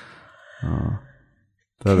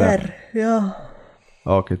 Ker, ja.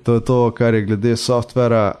 Ok, to je to, kar je glede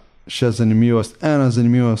softvera. Še zanimivost, ena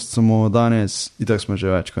zanimivost samo danes, in tako smo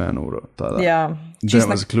že več kot 1 uro. Ja,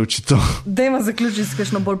 dajmo zaključiti to. Dajmo zaključiti s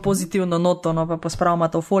kakšno bolj pozitivno noto, no pa pospravimo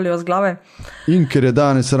to folijo z glave. In ker je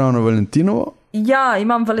danes ravno Valentinovo? Ja,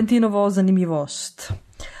 imam Valentinovo zanimivost.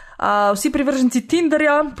 Vsi privrženci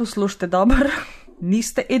Tinderja, poslušajte dobro,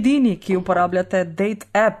 niste edini, ki uporabljate date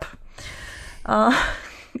app.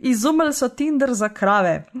 Izumili so Tinder za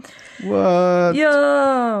krave. What?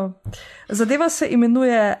 Ja. Zadeva se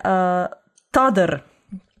imenuje Tader,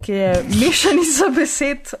 ki je mešanica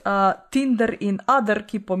besed Tinder in Other,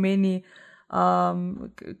 ki pomeni,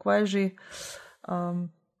 kaj je že,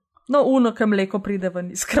 no, uno, ki mleko pride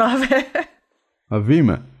ven iz krave. A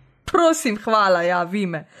vime? Prosim, hvala, ja,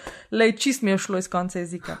 vime. Lej, čist mi je šlo iz konca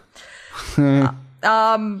jezika.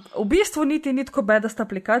 V bistvu niti ni tako bedasta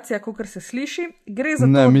aplikacija, kakor se sliši. Gre za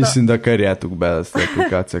ne, to, mislim, da kar je tako bedasta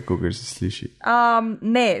aplikacija, kakor se sliši.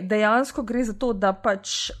 Ne, dejansko gre za to, da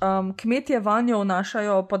pač kmetje vanjo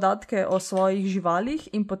vnašajo podatke o svojih živalih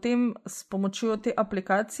in potem s pomočjo te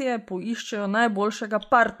aplikacije poiščejo najboljšega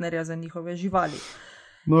partnerja za njihove živali.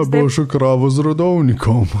 Najboljšo kravo z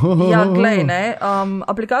rodovnikom. Ja, glej, ne.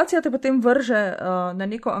 Aplikacija te potem vrže na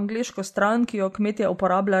neko angleško stran, ki jo kmetje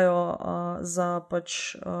uporabljajo za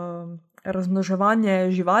pač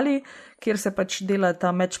razmnoževanje živali, kjer se pač dela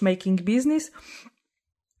ta matchmaking business.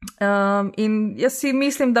 In jaz si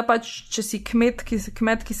mislim, da pač, če si kmet,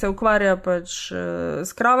 ki se ukvarja pač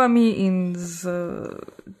s kravami in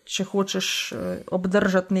če hočeš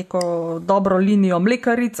obdržati neko dobro linijo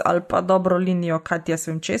mlekaric ali pa dobro linijo, kaj jaz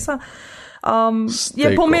vem česa,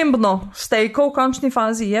 je pomembno, stejko v končni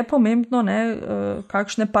fazi je pomembno, ne,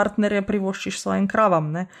 kakšne partnerje privoščiš svojim kravam,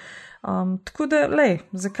 ne. Tako da, lej,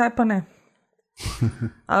 zakaj pa ne?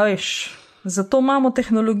 A veš, zato imamo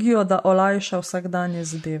tehnologijo, da olajša vsakdanje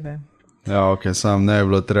zadeve. Ja, ok, sam ne je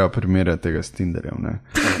bilo treba primerjati tega s Tinderjem, ne.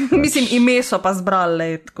 Mislim, ime so pa zbrali,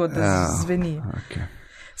 lej, tako da ja, zveni. Okay.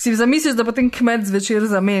 Si zamisliš, da potem kmet zvečer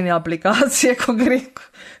zamenja aplikacije, ko gre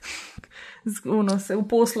se v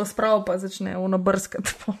poslo sprav, pa začne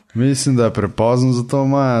brskati po. Mislim, da je prepozno za to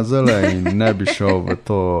Maja zele in ne bi šel v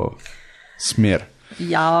to smer.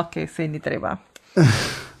 Ja, ok, sej ni treba.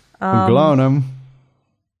 V glavnem,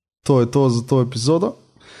 to je to za to epizodo.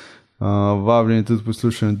 Vabljeni tudi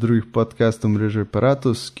poslušanje drugih podcastov mreže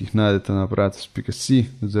Apparatus, ki jih najdete na apparatus.si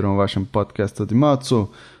oziroma v vašem podcastu odjemalcu.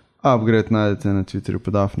 Upgrade najdete na Twitterju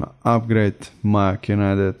pod @upgrade. Maja, kje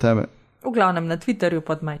najdete tebe? V glavnem na Twitterju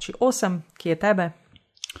pod Majči8, ki je tebe.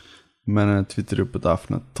 Mene na Twitterju pod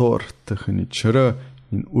 @tor, THNIČR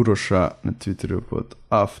in Uroša na Twitterju pod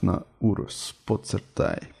 @uros,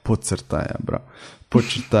 podčrtaj,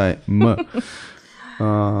 M.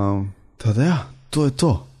 Tada ja, to je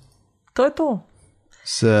to. To je to.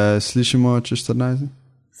 Se slišimo čez 14 dni?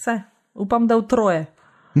 Se, upam, da v troje.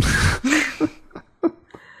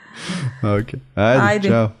 Okay. Ajde, Ajde.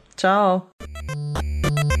 čau. Čau.